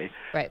NBA.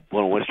 Right.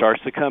 When it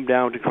starts to come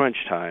down to crunch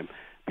time,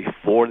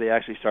 before they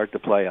actually start the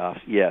playoffs,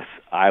 yes,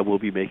 I will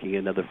be making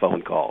another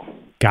phone call.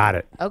 Got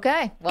it.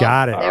 Okay. Well,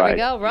 got it. There we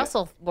go.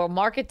 Russell, we'll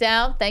mark it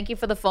down. Thank you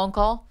for the phone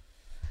call.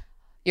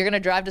 You're going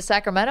to drive to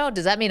Sacramento?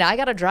 Does that mean I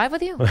got to drive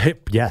with you?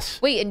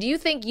 Yes. Wait, and do you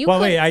think you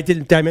Well, wait,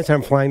 did I mention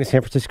I'm flying to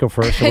San Francisco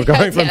first? So we're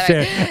going from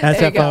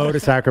SFO to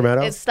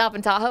Sacramento. It's stop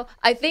in Tahoe.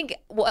 I think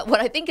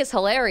what I think is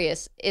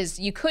hilarious is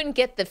you couldn't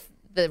get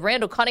the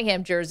Randall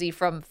Cunningham jersey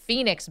from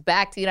Phoenix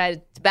back to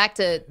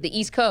the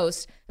East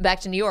Coast, back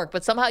to New York,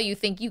 but somehow you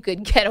think you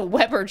could get a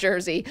Weber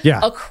jersey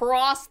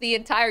across the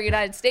entire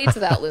United States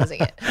without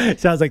losing it.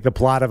 Sounds like the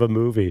plot of a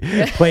movie.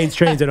 Planes,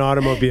 Trains, and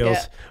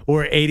Automobiles,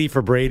 or 80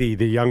 for Brady,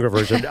 the younger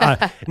version.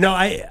 No,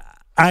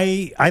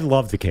 I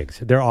love the Kings.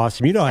 They're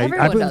awesome. You know,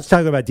 I was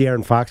talking about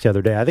De'Aaron Fox the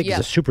other day. I think he's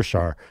a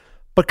superstar.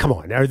 But come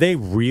on, are they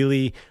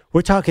really?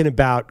 We're talking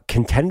about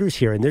contenders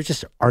here, and there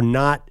just are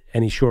not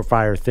any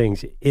surefire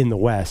things in the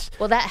West.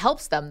 Well, that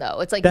helps them,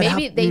 though. It's like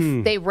maybe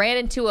they ran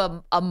into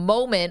a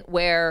moment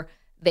where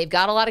they've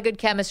got a lot of good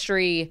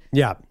chemistry.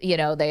 Yeah. You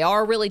know, they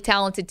are a really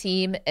talented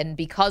team, and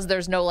because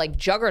there's no, like,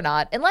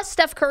 juggernaut, unless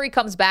Steph Curry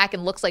comes back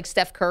and looks like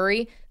Steph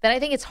Curry, then I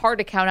think it's hard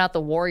to count out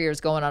the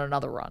Warriors going on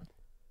another run.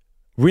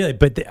 Really?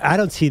 But I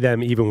don't see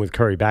them, even with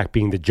Curry back,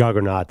 being the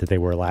juggernaut that they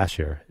were last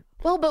year.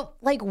 Well, but,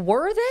 like,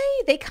 were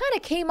they? They kind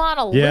of came on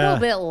a little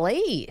bit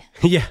late.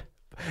 Yeah.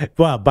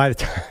 Well, by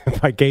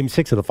Game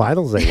 6 of the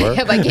finals, they were.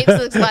 By Game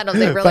 6 of the finals,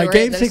 they really were. By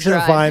Game 6 of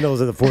the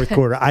finals of the fourth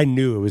quarter, I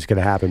knew it was going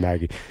to happen,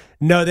 Maggie.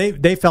 No,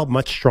 they felt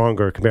much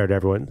stronger compared to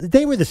everyone.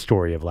 They were the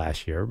story of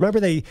last year. Remember,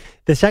 the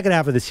second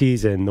half of the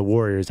season, the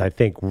Warriors, I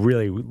think,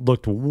 really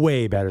looked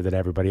way better than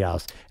everybody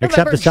else,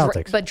 except the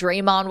Celtics. But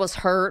Draymond was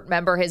hurt.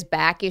 Remember his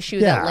back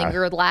issue that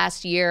lingered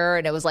last year?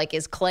 And it was like,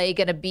 is Clay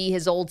going to be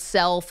his old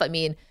self? I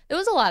mean, there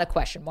was a lot of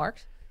question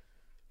marks.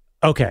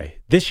 Okay,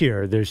 this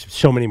year, there's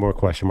so many more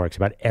question marks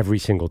about every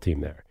single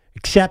team there.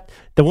 Except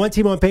the one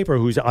team on paper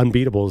who's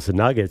unbeatable is the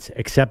Nuggets,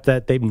 except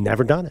that they've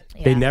never done it.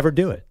 Yeah. They never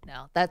do it.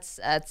 No, that's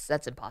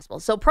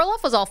impossible. So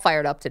Perloff was all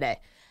fired up today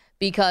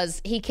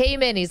because he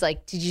came in, he's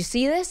like, did you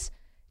see this?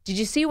 Did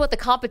you see what the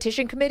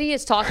competition committee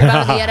is talking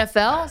about in the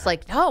NFL? It's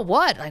like, no,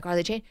 what? Like, are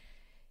they changing?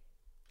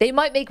 They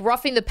might make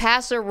roughing the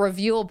passer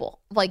reviewable.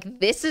 Like,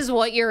 this is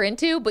what you're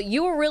into, but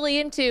you were really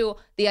into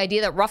the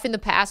idea that roughing the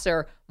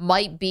passer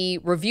might be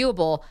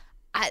reviewable.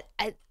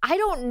 I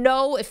don't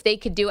know if they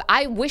could do it.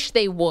 I wish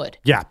they would.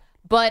 Yeah.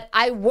 But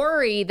I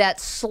worry that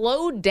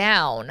slowed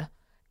down,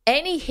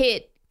 any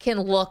hit can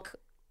look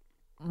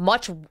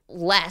much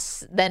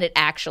less than it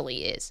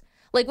actually is.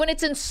 Like when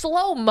it's in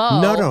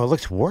slow-mo. No, it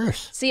looks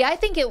worse. See, I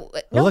think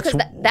because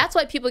that's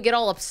why people get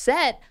all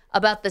upset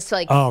about this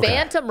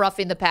phantom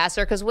roughing the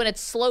passer, because when it's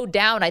slowed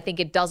down, I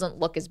think it doesn't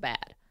look as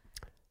bad.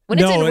 When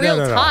it's in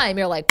real time,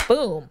 you're like,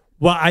 boom.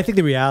 Well, I think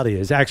the reality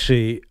is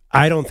actually,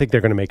 I don't think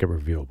they're going to make it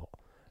reviewable.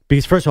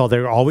 Because, first of all,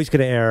 they're always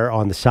going to err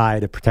on the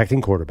side of protecting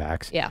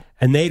quarterbacks. Yeah.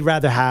 And they'd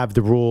rather have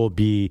the rule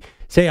be,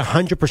 say,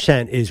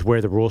 100% is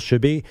where the rule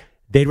should be.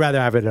 They'd rather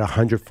have it at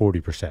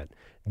 140%.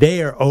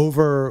 They are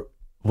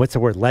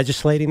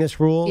legislating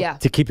this rule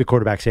to keep the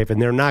quarterback safe, and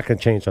they're not going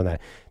to change on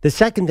that. The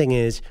second thing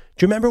is, do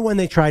you remember when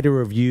they tried to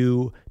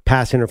review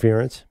pass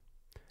interference?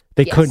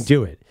 They couldn't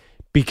do it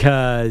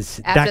because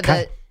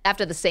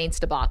after the Saints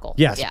debacle.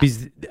 Yes,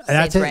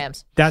 because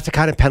Rams. That's the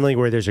kind of penalty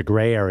where there's a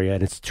gray area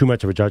and it's too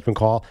much of a judgment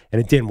call, and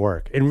it didn't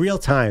work. In real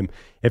time,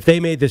 if they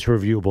made this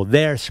reviewable,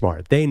 they're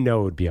smart. They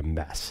know it would be a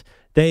mess.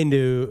 They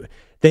know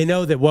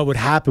that what would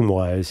happen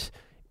was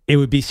it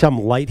would be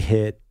some light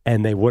hit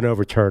and they wouldn't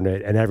overturn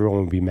it and everyone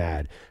would be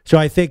mad. So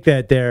I think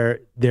that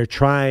they're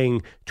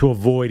trying to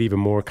avoid even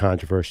more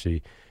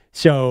controversy.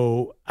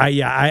 So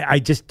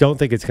I just don't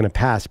think it's going to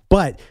pass.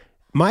 But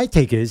my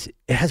take is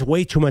it has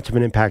way too much of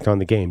an impact on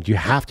the game. Do you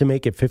have to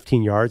make it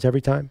 15 yards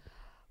every time?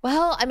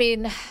 Well, I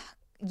mean,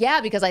 yeah,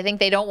 because I think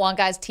they don't want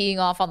guys teeing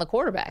off on the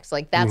quarterbacks.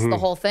 Like, that's the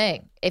whole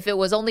thing. If it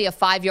was only a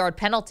 5-yard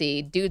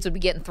penalty, dudes would be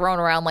getting thrown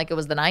around like it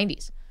was the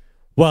 90s.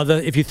 Well,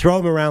 if you throw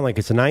them around like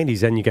it's the 90s,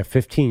 then you get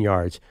 15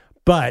 yards.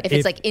 But if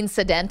it's like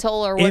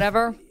incidental or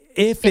whatever,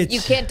 if you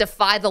can't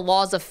defy the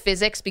laws of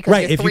physics because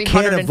you're 350 if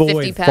you can't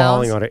avoid pounds,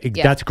 falling on it,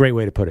 that's a great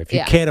way to put it. If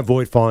you can't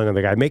avoid falling on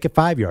the guy, make it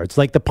 5 yards,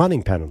 like the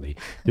punting penalty.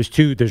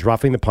 There's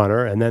roughing the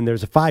punter, and then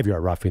there's a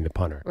 5-yard roughing the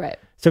punter. Right.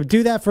 So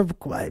do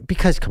that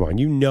because come on,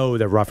 you know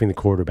that roughing the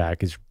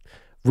quarterback is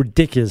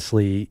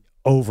ridiculously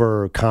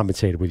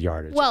overcompensated with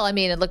yardage. Well, I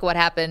mean, look what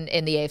happened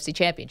in the AFC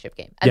Championship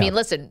game. I mean,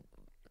 listen,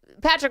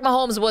 Patrick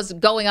Mahomes was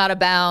going out of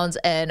bounds,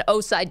 and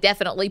Osai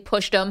definitely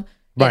pushed him.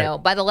 You know,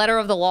 by the letter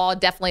of the law,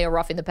 definitely a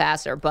roughing the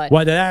passer. But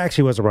that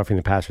actually wasn't roughing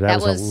the passer.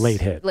 That was a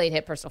late hit. Late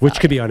hit personal foul. Which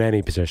could be on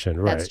any position.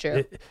 Right. That's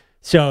true.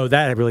 So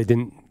that really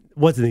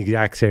wasn't the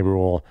exact same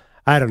rule.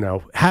 I don't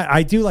know.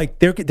 I do like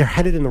they're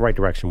headed in the right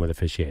direction with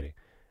officiating.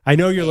 I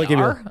know you're looking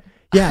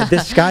at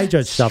this Sky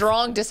Judge stuff.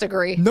 Strong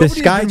disagree.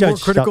 Nobody's been more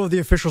critical of the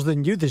officials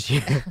than you this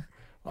year.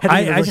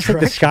 I just think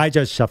the Sky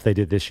Judge stuff they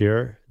did this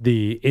year,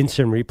 the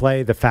instant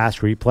replay, the fast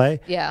replay.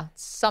 Yeah,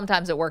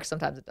 sometimes it works,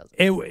 sometimes it doesn't.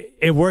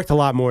 It worked a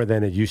lot more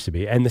than it used to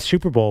be. And the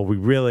Super Bowl, we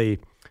really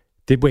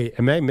did. Wait,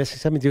 am I missing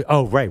something?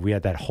 Oh, right, we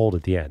had that hold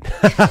at the end.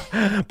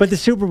 But the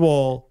Super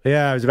Bowl,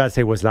 I was about to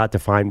say, was not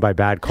defined by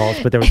bad calls,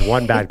 but there was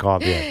one bad call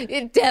at the end.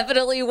 It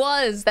definitely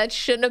was. That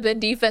shouldn't have been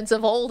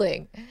defensive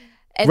holding.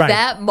 At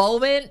that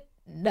moment,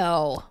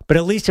 no. But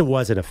at least it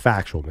wasn't a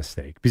factual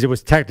mistake because it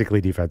was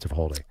technically defensive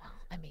holding.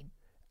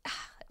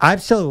 I'm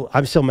still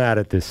mad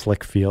at this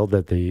slick field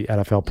that the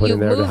NFL put in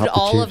there to help the Chiefs.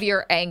 You moved all of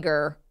your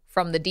anger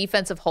from the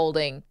defensive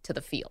holding to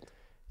the field.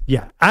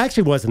 Yeah, I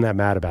actually wasn't that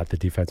mad about the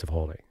defensive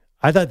holding.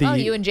 I thought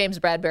you and James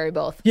Bradbury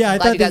both. Yeah, I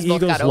thought the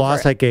Eagles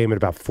lost that game at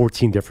about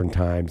 14 different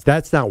times.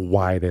 That's not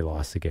why they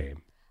lost the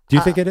game. Do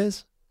you think it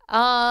is?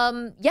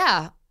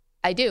 Yeah,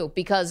 I do.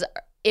 Because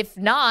if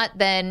not,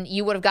 then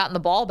you would have gotten the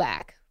ball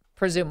back,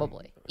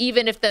 presumably.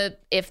 Even if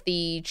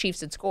the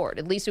Chiefs had scored.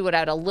 At least we would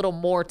have had a little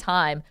more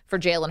time for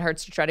Jalen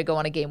Hurts to try to go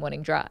on a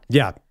game-winning drive.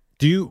 Yeah.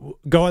 Do you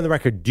go on the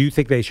record? Do you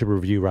think they should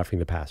review roughing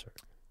the passer?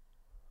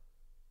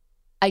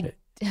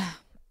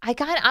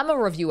 I'm a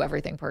review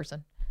everything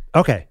person.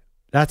 Okay,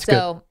 that's good.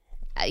 So,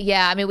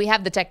 yeah, I mean, we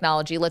have the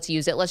technology. Let's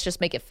use it. Let's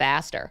just make it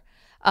faster.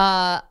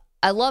 I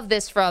love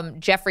this from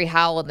Jeffrey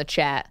Howell in the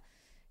chat.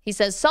 He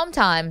says,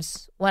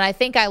 sometimes when I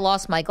think I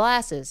lost my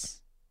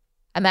glasses,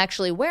 I'm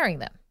actually wearing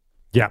them.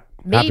 Yeah,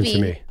 happens to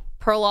me. Maybe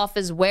Perloff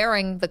is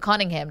wearing the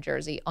Cunningham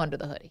jersey under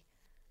the hoodie.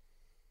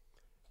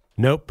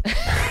 Nope.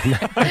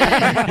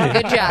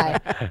 Good try.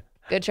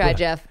 Good try,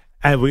 Jeff.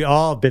 And we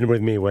all been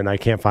with me when I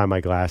can't find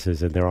my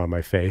glasses and they're on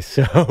my face.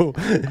 So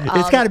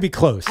it's got to be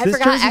close. I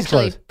forgot,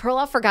 actually,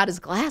 Perloff forgot his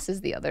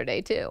glasses the other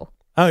day, too.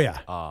 Oh, yeah.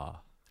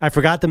 I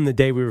forgot them the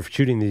day we were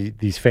shooting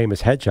these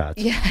famous headshots.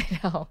 Yeah, I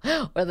know.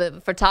 Where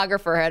the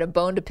photographer had a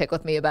bone to pick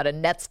with me about a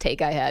Nets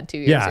take I had 2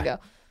 years ago.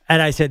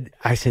 And I said,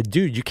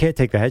 dude, you can't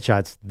take the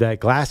headshots. That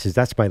glasses,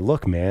 that's my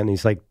look, man. And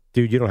he's like,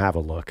 dude, you don't have a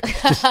look.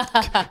 Just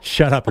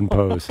shut up and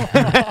pose.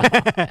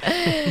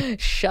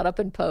 Shut up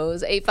and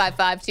pose.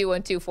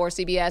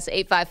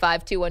 855-212-4CBS,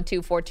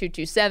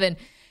 855-212-4227.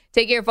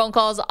 Take your phone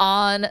calls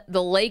on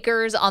the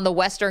Lakers on the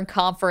Western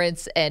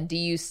Conference. And do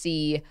you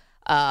see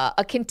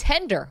a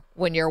contender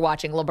when you're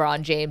watching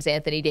LeBron James,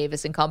 Anthony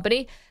Davis, and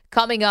company?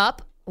 Coming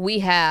up, we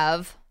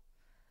have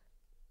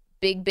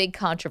big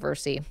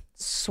controversy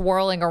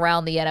swirling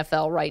around the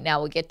NFL right now.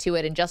 We'll get to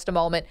it in just a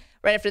moment.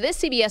 Right after this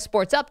CBS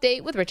Sports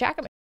Update with Rich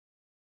Ackerman.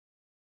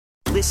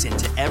 Listen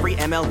to every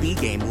MLB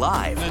game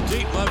live. In the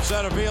deep left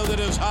center field, it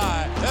is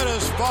high, it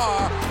is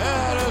far,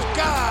 it is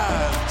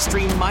gone.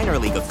 Stream minor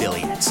league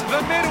affiliates.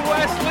 The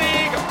Midwest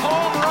League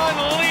home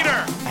run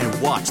leader.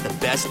 And watch the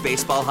best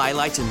baseball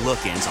highlights and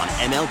look-ins on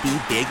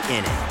MLB Big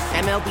Inning.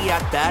 MLB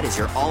At Bat is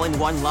your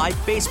all-in-one live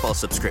baseball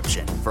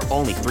subscription for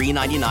only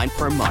 $3.99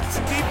 per month.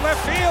 Deep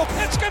left field,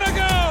 it's gonna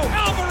go.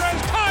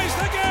 Alvarez ties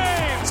the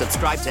game.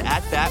 Subscribe to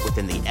At Bat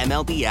within the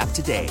MLB app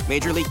today.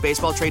 Major League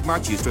Baseball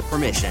trademarks used with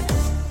permission.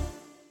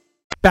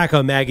 Back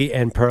on Maggie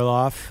and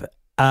Perloff.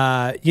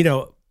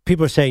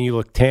 People are saying you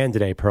look tan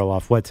today,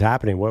 Perloff. What's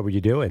happening? What were you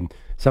doing?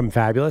 Something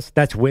fabulous?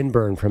 That's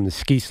windburn from the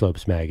ski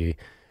slopes, Maggie.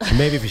 And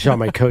maybe if you saw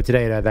my coat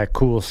today, it had that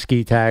cool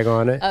ski tag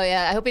on it. Oh,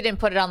 yeah. I hope you didn't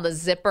put it on the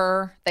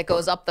zipper that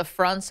goes up the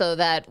front so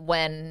that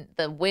when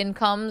the wind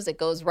comes, it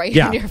goes right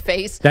in your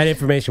face. That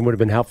information would have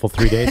been helpful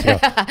 3 days ago.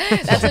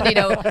 That's when you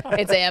know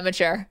it's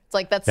amateur. It's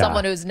like that's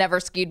someone who's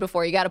never skied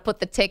before. You got to put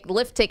the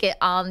lift ticket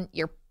on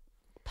your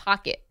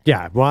pocket.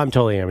 Yeah, well, I'm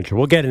totally amateur.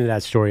 We'll get into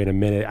that story in a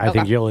minute. I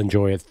think you'll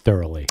enjoy it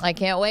thoroughly. I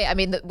can't wait. I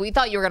mean, we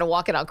thought you were going to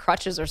walk in on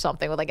crutches or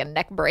something with like a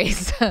neck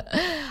brace.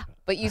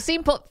 But you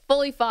seem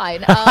fully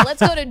fine. Let's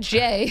go to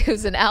Jay,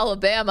 who's in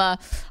Alabama.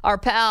 Our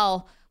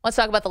pal wants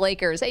to talk about the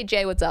Lakers. Hey,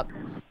 Jay, what's up?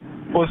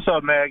 What's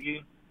up,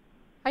 Maggie?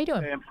 How you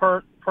doing? And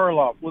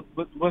Perloff,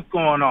 what's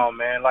going on,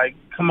 man? Like,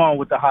 come on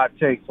with the hot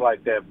takes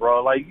like that,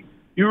 bro. Like,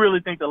 you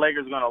really think the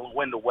Lakers are going to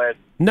win the West?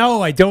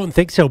 No, I don't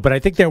think so. But I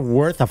think they're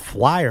worth a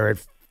flyer at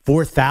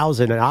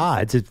 4,000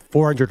 odds. It's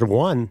 400 to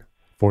 1.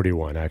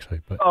 41 actually.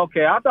 But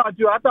okay, I thought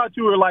you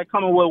were like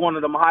coming with one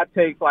of them hot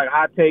takes, like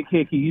Hot Take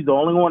Hickey. He's the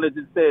only one that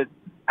just says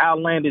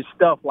outlandish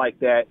stuff like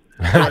that.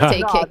 Hot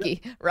Take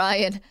Hickey,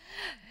 Ryan.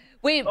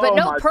 Wait, but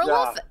no,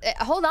 Perloff.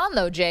 Hold on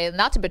though, Jay.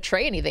 Not to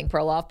betray anything,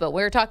 Perloff, but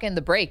we were talking in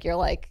the break. You're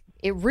like,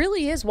 it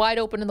really is wide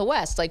open in the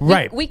West. Like,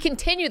 we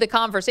continue the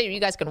conversation.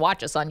 You guys can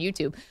watch us on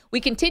YouTube. We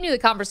continue the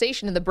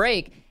conversation in the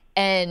break.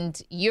 And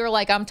you're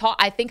like,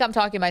 I think I'm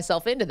talking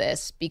myself into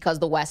this because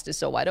the West is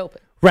so wide open.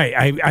 Right.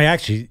 I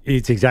actually,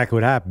 it's exactly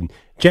what happened.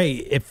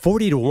 Jay, at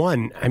 40 to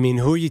 1, I mean,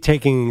 who are you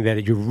taking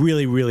that you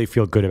really, really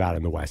feel good about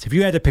in the West? If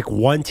you had to pick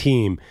one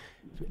team,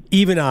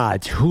 even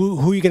odds,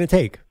 who are you going to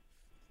take?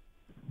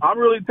 I'm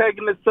really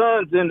taking the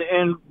Suns. And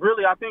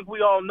really, I think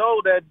we all know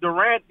that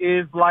Durant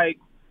is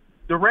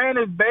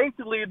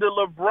basically the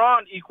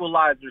LeBron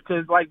equalizer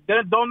because, like,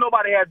 don't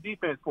nobody have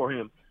defense for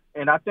him.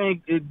 And I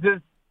think it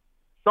just,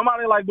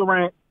 somebody like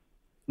Durant,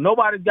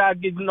 nobody's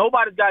got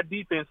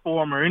defense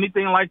for him or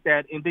anything like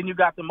that. And then you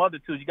got them other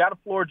two. You got a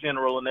floor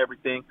general and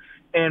everything.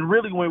 And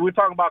really, when we're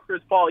talking about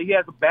Chris Paul, he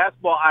has a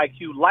basketball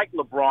IQ like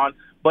LeBron,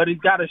 but he's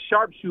got a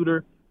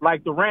sharpshooter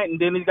like Durant,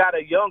 and then he's got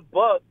a young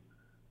buck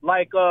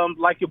like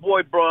your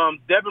boy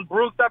Devin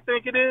Brooks, I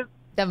think it is.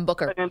 Devin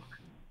Booker. And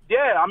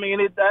yeah, I mean,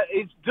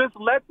 it's just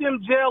let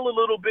them gel a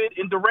little bit.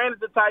 And Durant is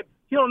the type,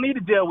 he don't need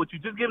to gel with you.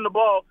 Just give him the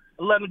ball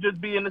and let him just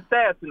be an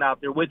assassin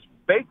out there, which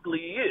basically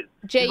he is.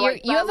 Jay,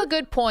 you have a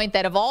good point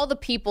that of all the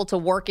people to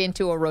work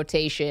into a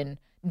rotation,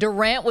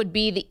 Durant would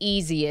be the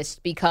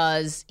easiest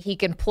because he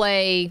can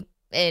play,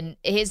 and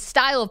his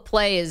style of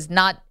play is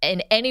not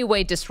in any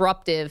way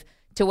disruptive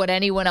to what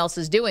anyone else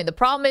is doing. The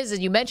problem is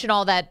you mentioned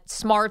all that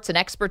smarts and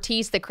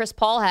expertise that Chris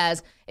Paul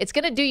has. It's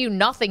going to do you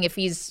nothing if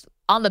he's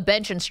on the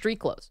bench in street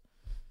clothes.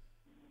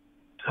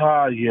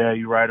 Yeah,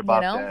 you're right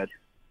about that.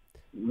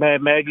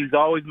 Man, Maggie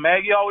always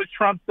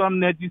trumps something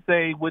that you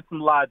say with some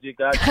logic.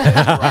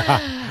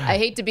 I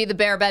hate to be the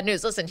bearer of bad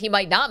news. Listen, he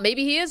might not.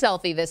 Maybe he is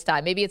healthy this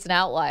time. Maybe it's an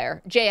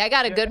outlier. Jay, I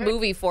got a good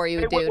movie for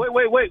you, dude.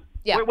 Wait.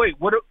 Yeah. Wait.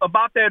 What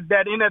about that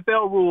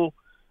NFL rule?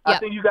 I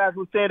think you guys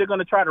were saying they're going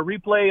to try to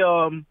replay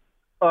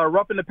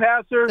roughing the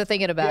passer. They're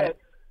thinking about it.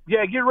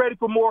 Yeah, get ready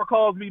for more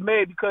calls to be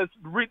made because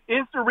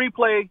instant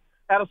replay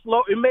at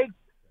it makes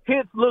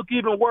hits look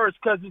even worse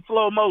because it's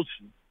slow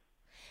motion.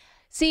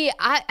 See,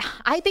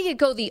 I think it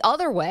go the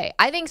other way.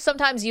 I think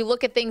sometimes you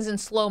look at things in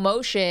slow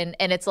motion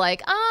and it's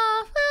like,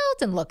 well, it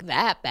didn't look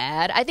that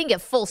bad. I think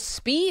at full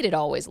speed it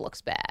always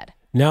looks bad.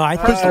 No, I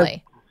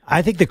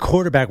think the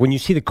quarterback, when you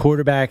see the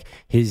quarterback,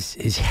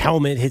 his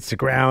helmet hits the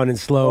ground in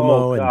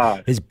slow-mo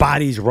and his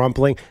body's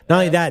rumpling. Not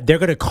only that, they're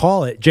going to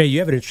call it. Jay, you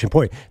have an interesting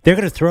point. They're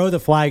going to throw the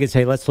flag and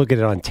say, let's look at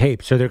it on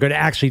tape. So they're going to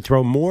actually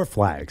throw more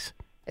flags.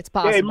 It's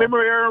possible. Hey, remember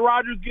Aaron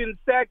Rodgers getting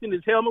sacked and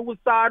his helmet was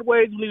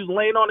sideways when he was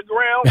laying on the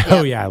ground?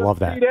 Oh, yeah, I love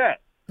that. See that.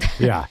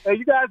 Yeah. Hey,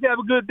 you guys have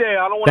a good day.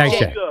 I don't want to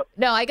hold you up.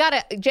 No, I got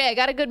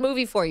a good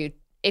movie for you.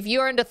 If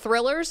you're into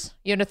thrillers,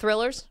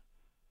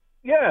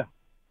 Yeah.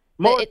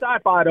 More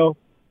sci-fi, though.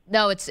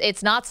 No,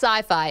 it's not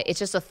sci-fi. It's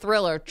just a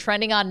thriller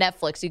trending on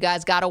Netflix. You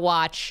guys got to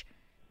watch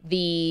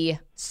the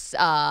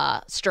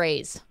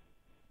Strays.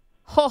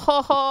 Ho,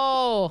 ho,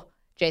 ho.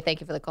 Jay,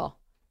 thank you for the call.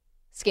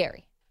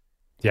 Scary.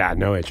 Yeah,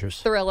 no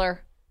interest.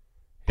 Thriller.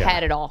 Yeah.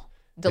 Had it all.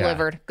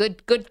 Delivered. Yeah.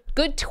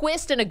 Good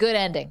twist and a good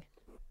ending.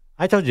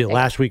 I told you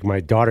last week my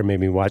daughter made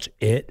me watch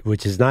It,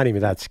 which is not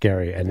even that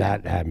scary, and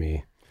that had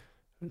me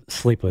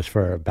sleepless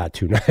for about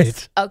 2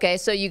 nights. Okay,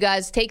 so you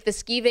guys take the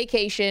ski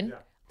vacation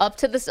up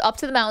to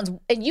the mountains,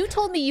 and you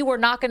told me you were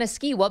not going to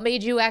ski. What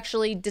made you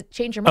actually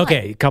change your mind?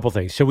 Okay, a couple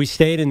things. So we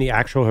stayed in the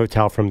actual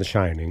hotel from The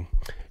Shining.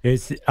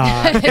 It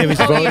was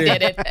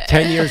voted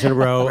 10 years in a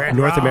row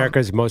North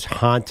America's most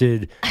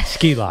haunted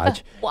ski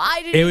lodge.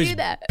 Why did you do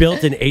that? It was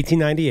built in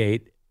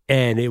 1898,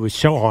 and it was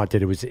so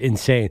haunted. It was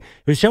insane. It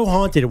was so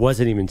haunted, it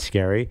wasn't even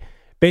scary.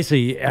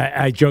 Basically,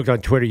 I joked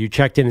on Twitter. You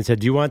checked in and said,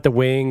 do you want the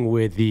wing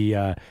with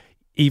the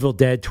Evil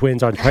Dead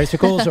twins on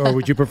tricycles, or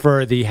would you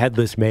prefer the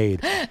headless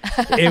maid?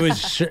 It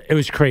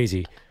was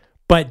crazy.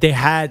 But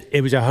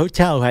it was a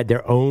hotel who had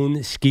their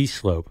own ski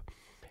slope.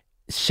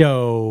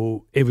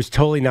 So it was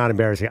totally not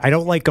embarrassing. I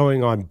don't like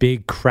going on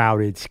big,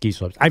 crowded ski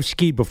slopes. I've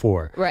skied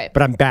before, right?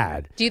 But I'm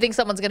bad. Do you think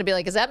someone's going to be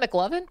like, is that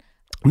McLovin?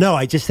 No,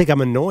 I just think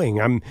I'm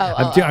annoying. I'm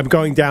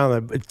going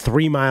down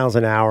 3 miles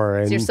an hour.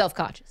 And so you're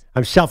self-conscious.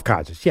 I'm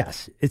self-conscious,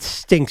 yes. It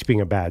stinks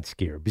being a bad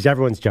skier because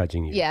everyone's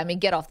judging you. Yeah, I mean,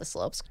 get off the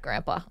slopes,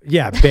 Grandpa.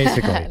 Yeah,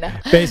 basically. No.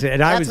 Basically.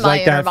 And I was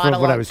like that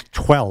when I was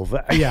 12.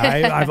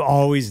 Yeah, I've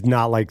always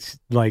not liked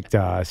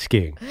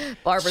skiing.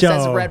 Barbara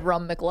says red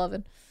rum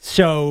McLovin.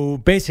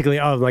 So basically,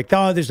 I'm like,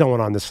 there's no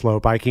one on the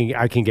slope. I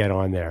can get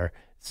on there.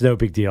 It's no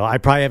big deal. I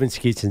probably haven't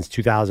skied since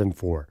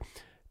 2004.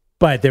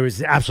 But there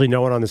was absolutely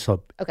no one on the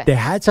slope. Okay. They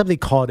had something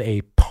called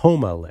a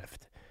Poma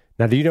lift.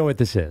 Now, do you know what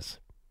this is?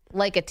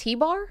 Like a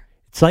T-bar?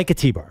 It's like a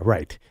T-bar,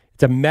 right.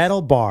 It's a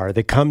metal bar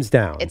that comes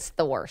down. It's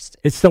the worst.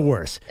 It's the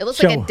worst. It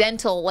looks like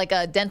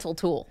a dental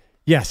tool.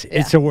 Yes,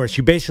 it's the worst.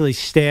 You basically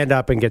stand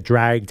up and get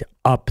dragged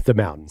up the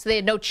mountain. So they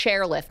had no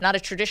chair lift, not a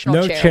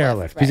traditional chair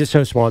lift. Because it's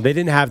so small. They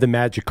didn't have the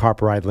magic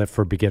carpet ride lift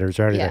for beginners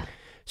or anything. Yeah.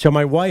 So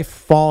my wife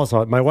falls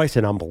on. My wife's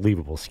an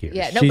unbelievable skier.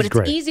 Yeah, no, She's but it's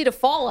great. easy to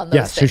fall on those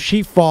things. So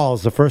she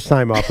falls the first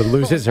time up and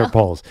loses her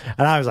poles.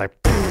 And I was like,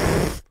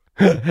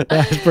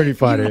 that's pretty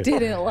funny. You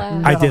didn't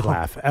laugh. I did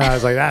laugh. And I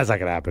was like, that's not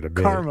going to happen to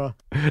me. Karma.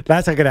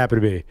 That's not going to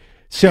happen to me.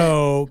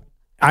 So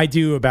you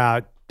do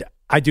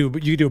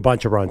a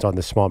bunch of runs on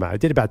this small mountain. I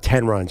did about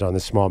 10 runs on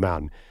this small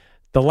mountain.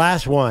 The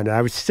last one,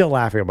 I was still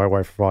laughing at my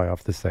wife for falling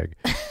off this thing.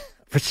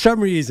 For some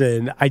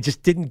reason, I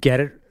just didn't get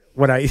it.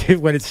 When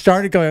it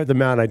started going up the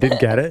mountain, I didn't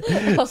get it.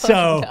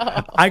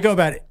 I go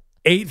about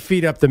 8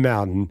 feet up the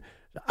mountain.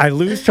 I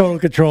lose total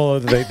control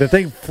of the thing. The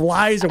thing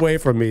flies away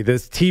from me.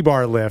 This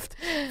T-bar lift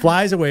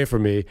flies away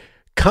from me,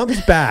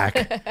 comes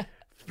back.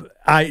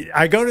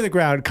 I go to the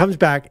ground, comes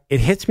back,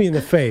 it hits me in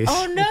the face.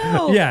 Oh,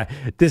 no. Yeah,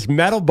 this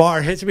metal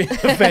bar hits me in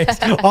the face,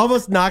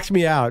 almost knocks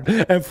me out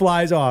and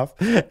flies off.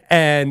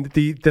 And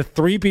the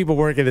 3 people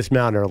working this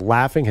mountain are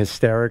laughing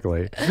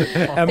hysterically.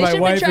 And they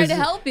should have tried to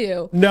help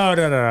you. No.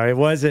 It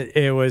wasn't.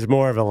 It was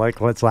more of a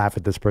let's laugh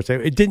at this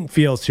person. It didn't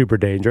feel super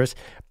dangerous.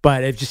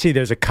 But if you see,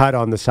 there's a cut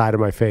on the side of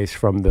my face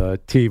from the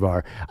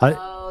T-bar.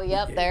 Oh,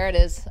 yep, there it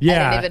is.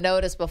 Yeah. I didn't even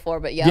notice before,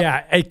 but yep.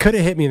 Yeah, it could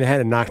have hit me in the head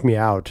and knocked me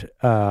out.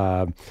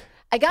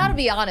 I got to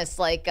be honest,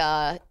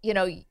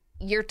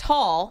 you're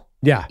tall.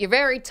 Yeah. You're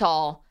very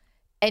tall,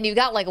 and you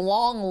got,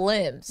 long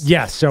limbs.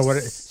 Yes. So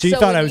you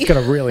thought I was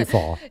going to really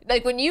fall.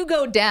 When you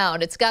go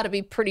down, it's got to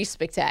be pretty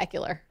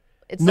spectacular.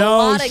 It's a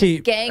lot of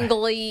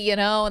gangly,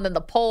 and then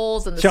the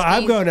poles and the So skis.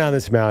 I'm going down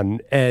this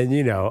mountain, and,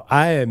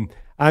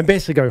 I I'm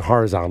basically going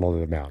horizontal to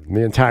the mountain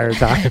the entire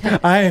time.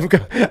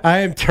 I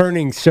am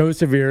turning so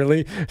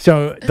severely.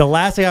 So the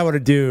last thing I want to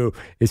do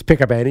is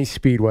pick up any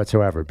speed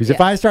whatsoever. Because if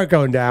I start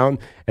going down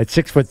at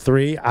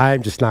 6'3",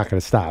 I'm just not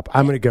going to stop.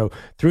 I'm going to go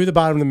through the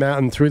bottom of the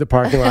mountain, through the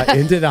parking lot,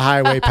 into the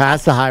highway,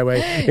 past the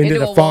highway, into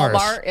the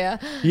forest.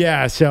 Walmart,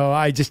 Yeah. So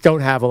I just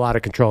don't have a lot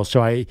of control.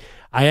 So I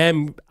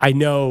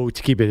know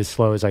to keep it as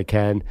slow as I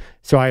can.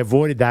 So I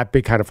avoided that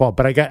big kind of fall.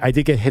 But I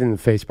did get hit in the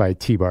face by a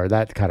T-bar.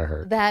 That kind of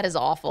hurt. That is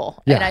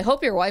awful. Yeah. And I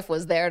hope your wife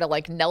was there to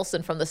like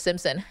Nelson from The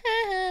Simpsons,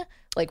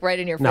 like right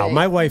in your face. No,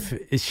 my wife,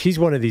 she's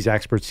one of these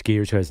expert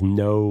skiers who has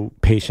no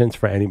patience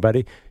for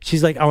anybody.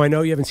 She's like, oh, I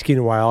know you haven't skied in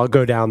a while. I'll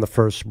go down the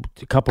first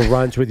couple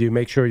runs with you,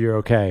 make sure you're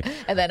okay.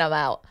 And then I'm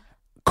out.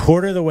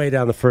 Quarter of the way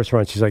down the first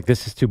run, she's like,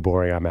 this is too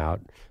boring. I'm out.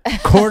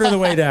 Quarter of the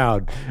way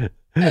down.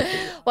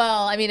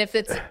 Well, I mean, if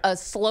it's a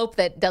slope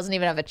that doesn't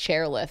even have a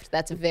chairlift,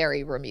 that's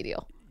very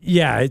remedial.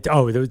 Yeah.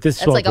 This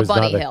slope like a was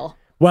bunny nothing. hill.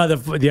 Well,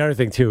 the other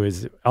thing too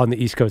is on the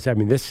East Coast. I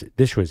mean,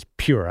 this was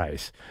pure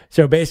ice.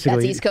 So basically,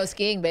 that's East Coast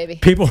skiing, baby.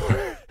 People,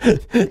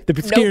 the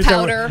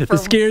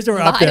skiers that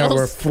were up there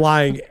were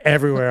flying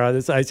everywhere on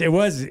this ice. It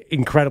was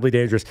incredibly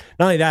dangerous.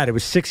 Not only that, it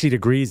was 60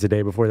 degrees the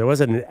day before. There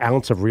wasn't an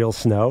ounce of real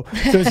snow.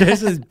 So it was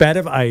just this bed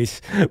of ice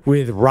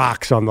with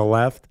rocks on the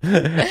left,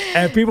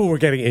 and people were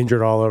getting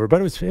injured all over. But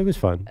it was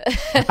fun.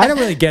 I don't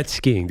really get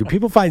skiing. Do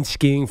people find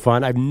skiing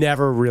fun? I've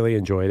never really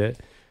enjoyed it.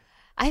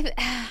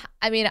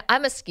 I mean,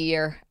 I'm a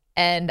skier.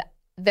 And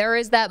there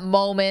is that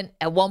moment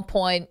at one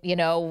point, you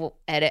know,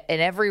 at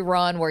every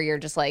run where you're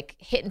just like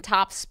hitting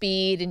top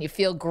speed and you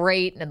feel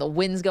great and the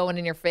wind's going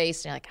in your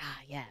face. And you're like,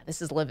 yeah,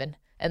 this is living.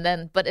 And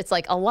then, but it's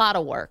like a lot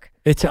of work.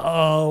 It's a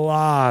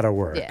lot of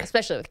work. Yeah,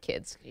 especially with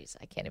kids. Jeez,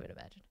 I can't even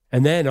imagine.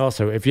 And then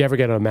also, if you ever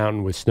get on a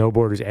mountain with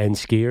snowboarders and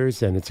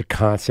skiers, and it's a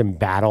constant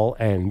battle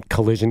and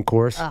collision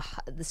course.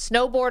 The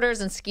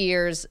snowboarders and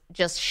skiers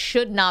just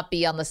should not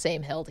be on the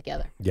same hill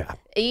together. Yeah.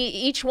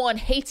 Each one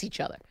hates each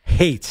other.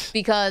 Hates.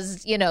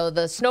 Because, you know,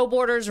 the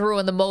snowboarders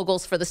ruin the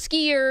moguls for the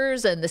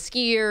skiers, and the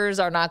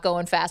skiers are not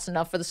going fast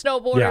enough for the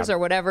snowboarders or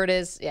whatever it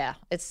is. Yeah,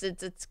 it's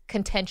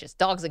contentious.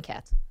 Dogs and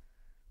cats.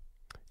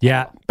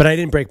 Yeah, but I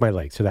didn't break my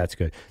leg, so that's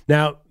good.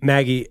 Now,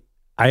 Maggie,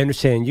 I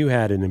understand you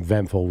had an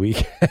eventful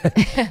week.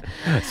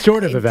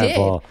 Sort of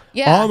eventful. Did.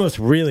 Yeah. Almost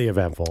really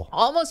eventful.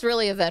 Almost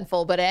really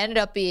eventful, but it ended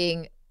up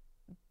being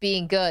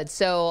good.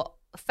 So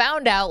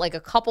found out like a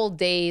couple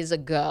days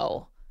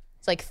ago,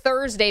 it's like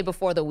Thursday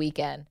before the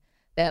weekend,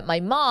 that my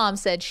mom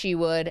said she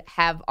would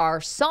have our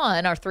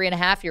son, our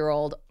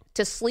 3.5-year-old,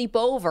 to sleep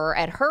over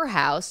at her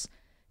house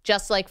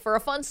just like for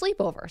a fun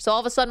sleepover. So all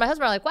of a sudden my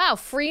husband and I are like, wow,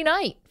 free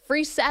night,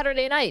 free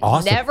Saturday night.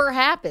 Awesome. Never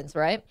happens,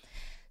 right?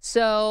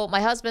 So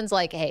my husband's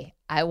like, hey,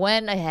 I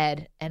went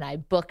ahead and I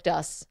booked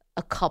us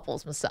a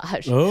couples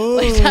massage. Oh,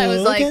 which I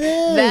was like,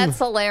 that's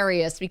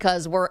hilarious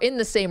because we're in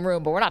the same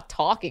room, but we're not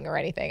talking or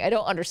anything. I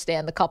don't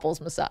understand the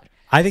couples massage.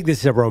 I think this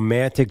is a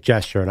romantic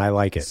gesture, and I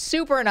like it.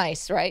 Super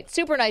nice, right?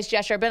 Super nice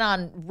gesture. I've been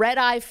on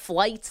red-eye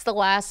flights the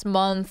last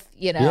month,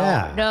 you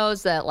know,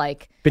 knows that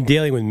like. Been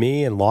dealing with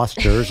me and lost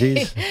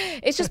jerseys.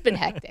 It's just been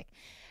hectic.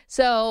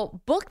 So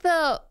book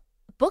the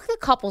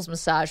couples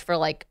massage for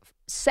like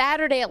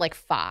Saturday at like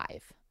 5.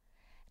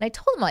 And I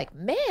told him like,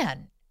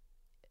 man,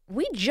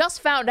 we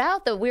just found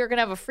out that we were going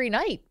to have a free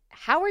night.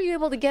 How are you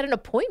able to get an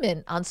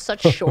appointment on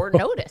such short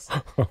notice?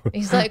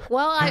 He's like,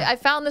 well, I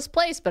found this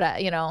place, but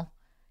I don't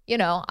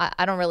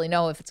really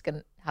know if it's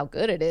how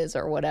good it is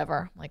or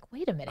whatever. I'm like,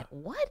 wait a minute,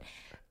 what?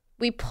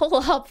 We pull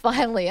up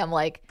finally. I'm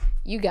like,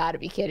 you got to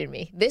be kidding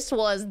me. This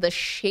was the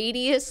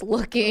shadiest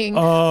looking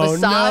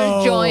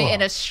massage joint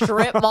in a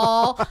strip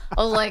mall.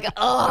 I was like,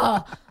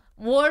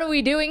 what are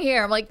we doing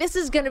here? I'm like, this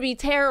is going to be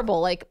terrible.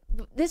 Like,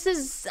 this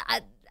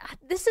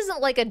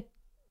isn't like it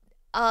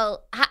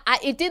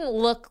didn't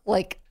look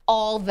like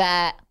all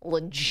that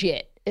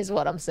legit is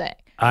what I'm saying.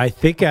 I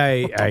think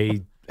I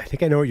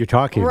know what you're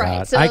talking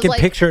about. So I can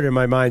picture it in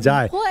my mind's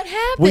eye. What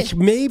happened? Which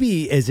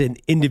maybe as an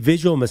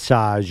individual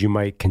massage you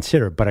might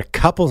consider, but a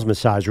couple's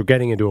massage, we're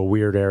getting into a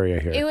weird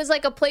area here. It was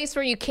like a place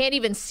where you can't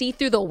even see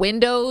through the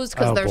windows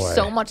because there's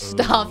so much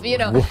stuff, you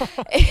know.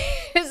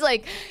 It's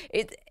like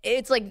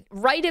it's like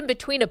right in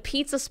between a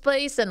pizza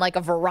place and like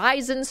a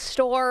Verizon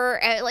store.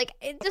 And like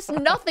just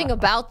nothing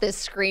about this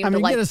screamed. I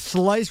mean, like get a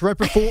slice right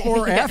before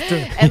or after.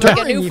 And like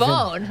a new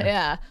phone,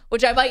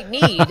 which I might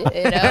need,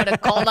 to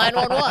call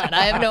 911.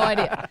 I have no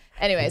idea.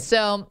 Anyway,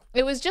 so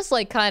it was just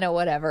like kind of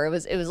whatever. It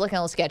was looking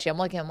a little sketchy. I'm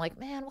like,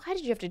 man, why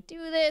did you have to do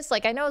this?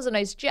 Like, I know it was a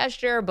nice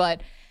gesture,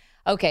 but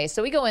okay.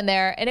 So we go in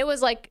there and it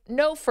was like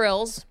no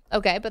frills.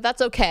 Okay, but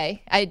that's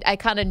okay. I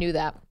kind of knew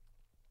that.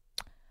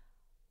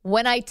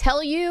 When I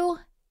tell you,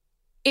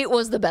 it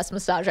was the best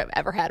massage I've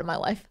ever had in my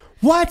life.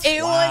 What?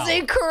 It was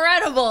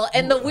incredible.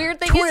 And the weird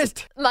thing is,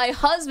 my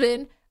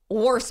husband,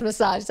 worst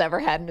massage he's ever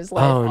had in his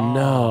life. Oh,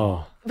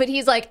 no. But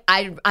he's like,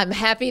 I'm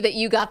happy that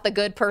you got the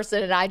good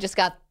person and I just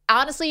got,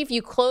 honestly, if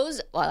you close,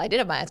 well, I did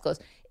have my eyes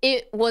closed.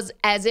 It was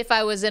as if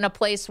I was in a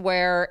place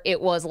where it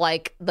was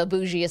like the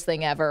bougiest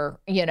thing ever,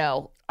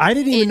 I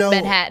didn't even know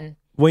Manhattan.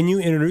 when you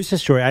introduced the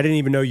story, I didn't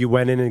even know you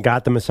went in and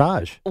got the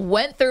massage.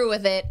 Went through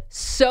with it.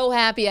 So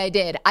happy I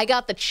did. I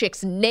got the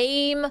chick's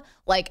name.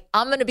 Like,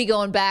 I'm going to be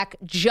going back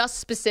just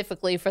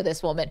specifically for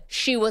this woman.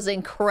 She was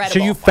incredible.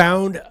 So you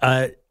found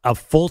a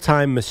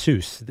full-time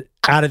masseuse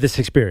out of this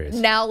experience.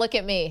 Now look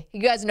at me.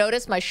 You guys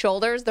notice my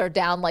shoulders? They're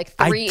down like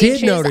 3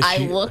 inches. I Notice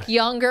look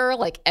younger.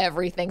 Like,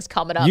 everything's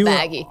coming up, you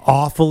Maggie. Were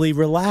awfully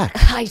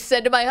relaxed. I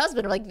said to my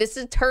husband, I'm like, this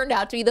has turned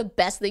out to be the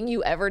best thing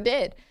you ever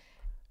did.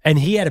 And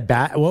he had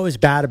what was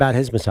bad about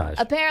his massage?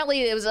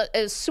 Apparently, it was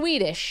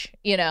Swedish,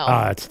 you know.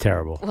 Oh, that's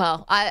terrible.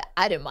 Well, I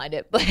didn't mind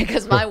it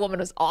because my woman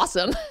was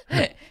awesome.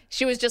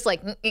 She was just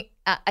like,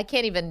 I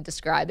can't even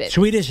describe it.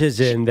 Swedish is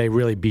in, they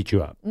really beat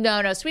you up.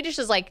 No, Swedish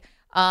is like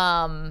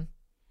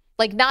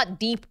not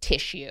deep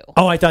tissue.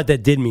 Oh, I thought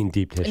that did mean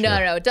deep tissue.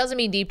 No, it doesn't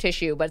mean deep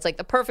tissue, but it's like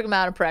the perfect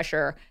amount of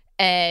pressure.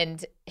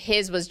 And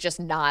his was just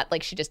not,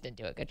 like, she just didn't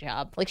do a good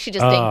job. Like, she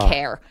just didn't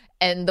care.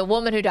 And the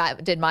woman who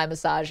did my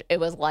massage, it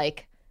was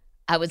like,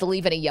 I was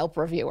leaving a Yelp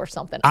review or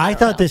something. I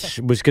thought this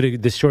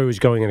story was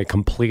going in a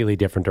completely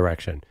different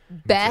direction.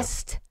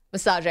 Best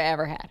massage I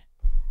ever had.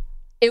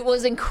 It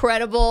was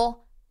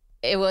incredible.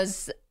 It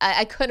was,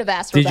 I couldn't have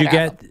asked for Did better. you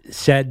get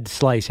said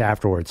slice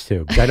afterwards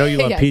too? I know you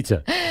love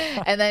pizza.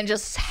 And then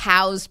just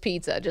house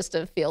pizza just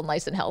to feel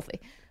nice and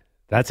healthy.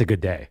 That's a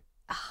good day.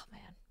 Oh,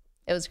 man.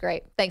 It was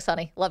great. Thanks,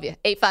 honey. Love you.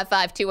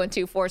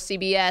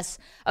 855-212-4CBS.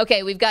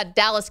 Okay, we've got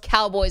Dallas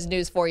Cowboys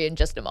news for you in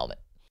just a moment.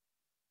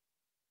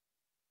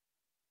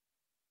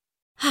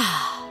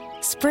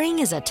 Spring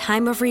is a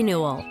time of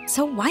renewal,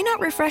 so why not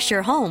refresh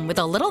your home with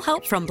a little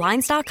help from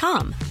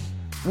Blinds.com?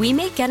 We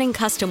make getting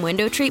custom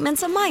window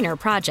treatments a minor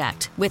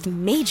project with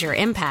major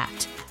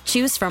impact.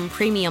 Choose from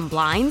premium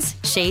blinds,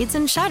 shades,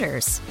 and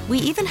shutters. We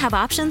even have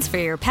options for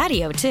your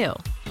patio, too.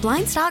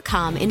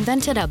 Blinds.com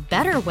invented a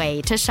better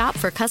way to shop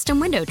for custom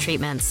window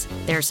treatments.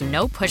 There's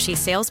no pushy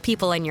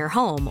salespeople in your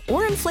home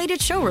or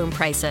inflated showroom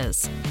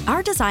prices.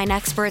 Our design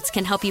experts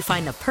can help you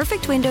find the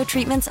perfect window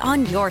treatments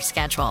on your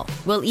schedule.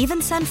 We'll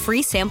even send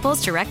free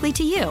samples directly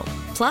to you.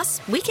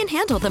 Plus, we can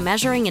handle the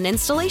measuring and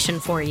installation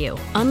for you.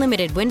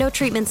 Unlimited window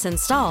treatments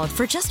installed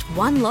for just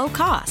one low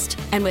cost.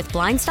 And with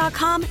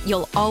Blinds.com,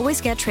 you'll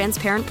always get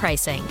transparent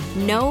pricing.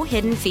 No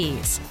hidden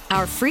fees.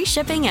 Our free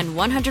shipping and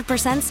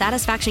 100%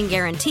 satisfaction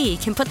guarantee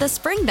can put the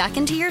spring back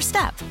into your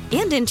step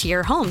and into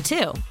your home,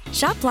 too.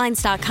 Shop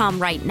Blinds.com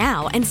right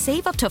now and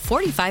save up to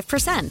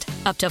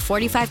 45%. Up to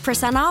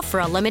 45% off for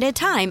a limited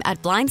time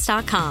at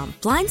Blinds.com.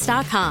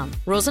 Blinds.com.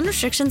 Rules and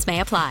restrictions may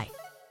apply.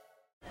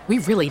 We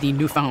really need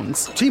new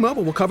phones.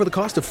 T-Mobile will cover the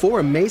cost of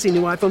 4 amazing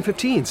new iPhone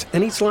 15s,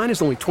 and each line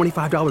is only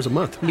 $25 a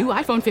month. New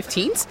iPhone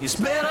 15s? It's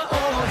better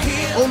over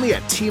here. Only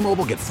at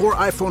T-Mobile, get 4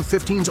 iPhone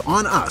 15s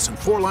on us and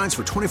 4 lines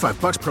for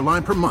 $25 per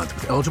line per month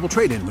with eligible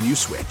trade-in when you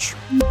switch.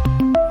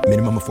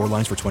 Minimum of 4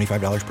 lines for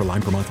 $25 per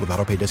line per month with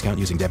autopay discount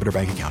using debit or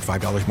bank account.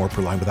 $5 more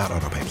per line without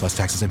autopay, plus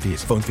taxes and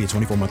fees. Phone fee at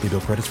 24 monthly bill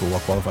credits for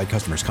well-qualified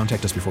customers.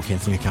 Contact us before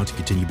canceling account to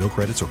continue bill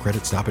credits or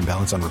credit stop and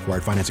balance on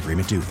required finance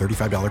agreement due.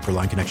 $35 per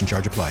line connection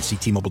charge applies. See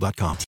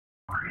T-Mobile.com.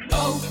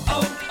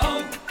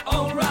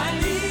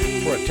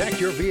 O'Reilly.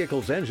 Protect your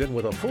vehicle's engine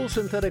with a full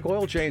synthetic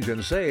oil change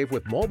and save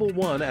with Mobil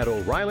 1 at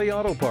O'Reilly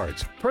Auto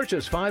Parts.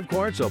 Purchase 5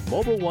 quarts of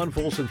Mobil 1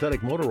 full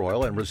synthetic motor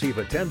oil and receive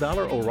a $10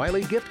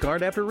 O'Reilly gift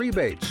card after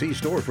rebate. See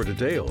store for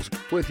details.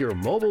 With your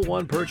Mobil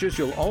 1 purchase,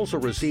 you'll also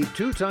receive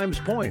 2 times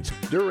points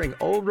during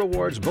O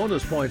Rewards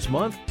Bonus Points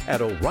Month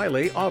at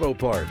O'Reilly Auto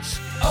Parts.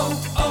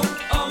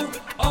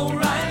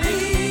 O'Reilly.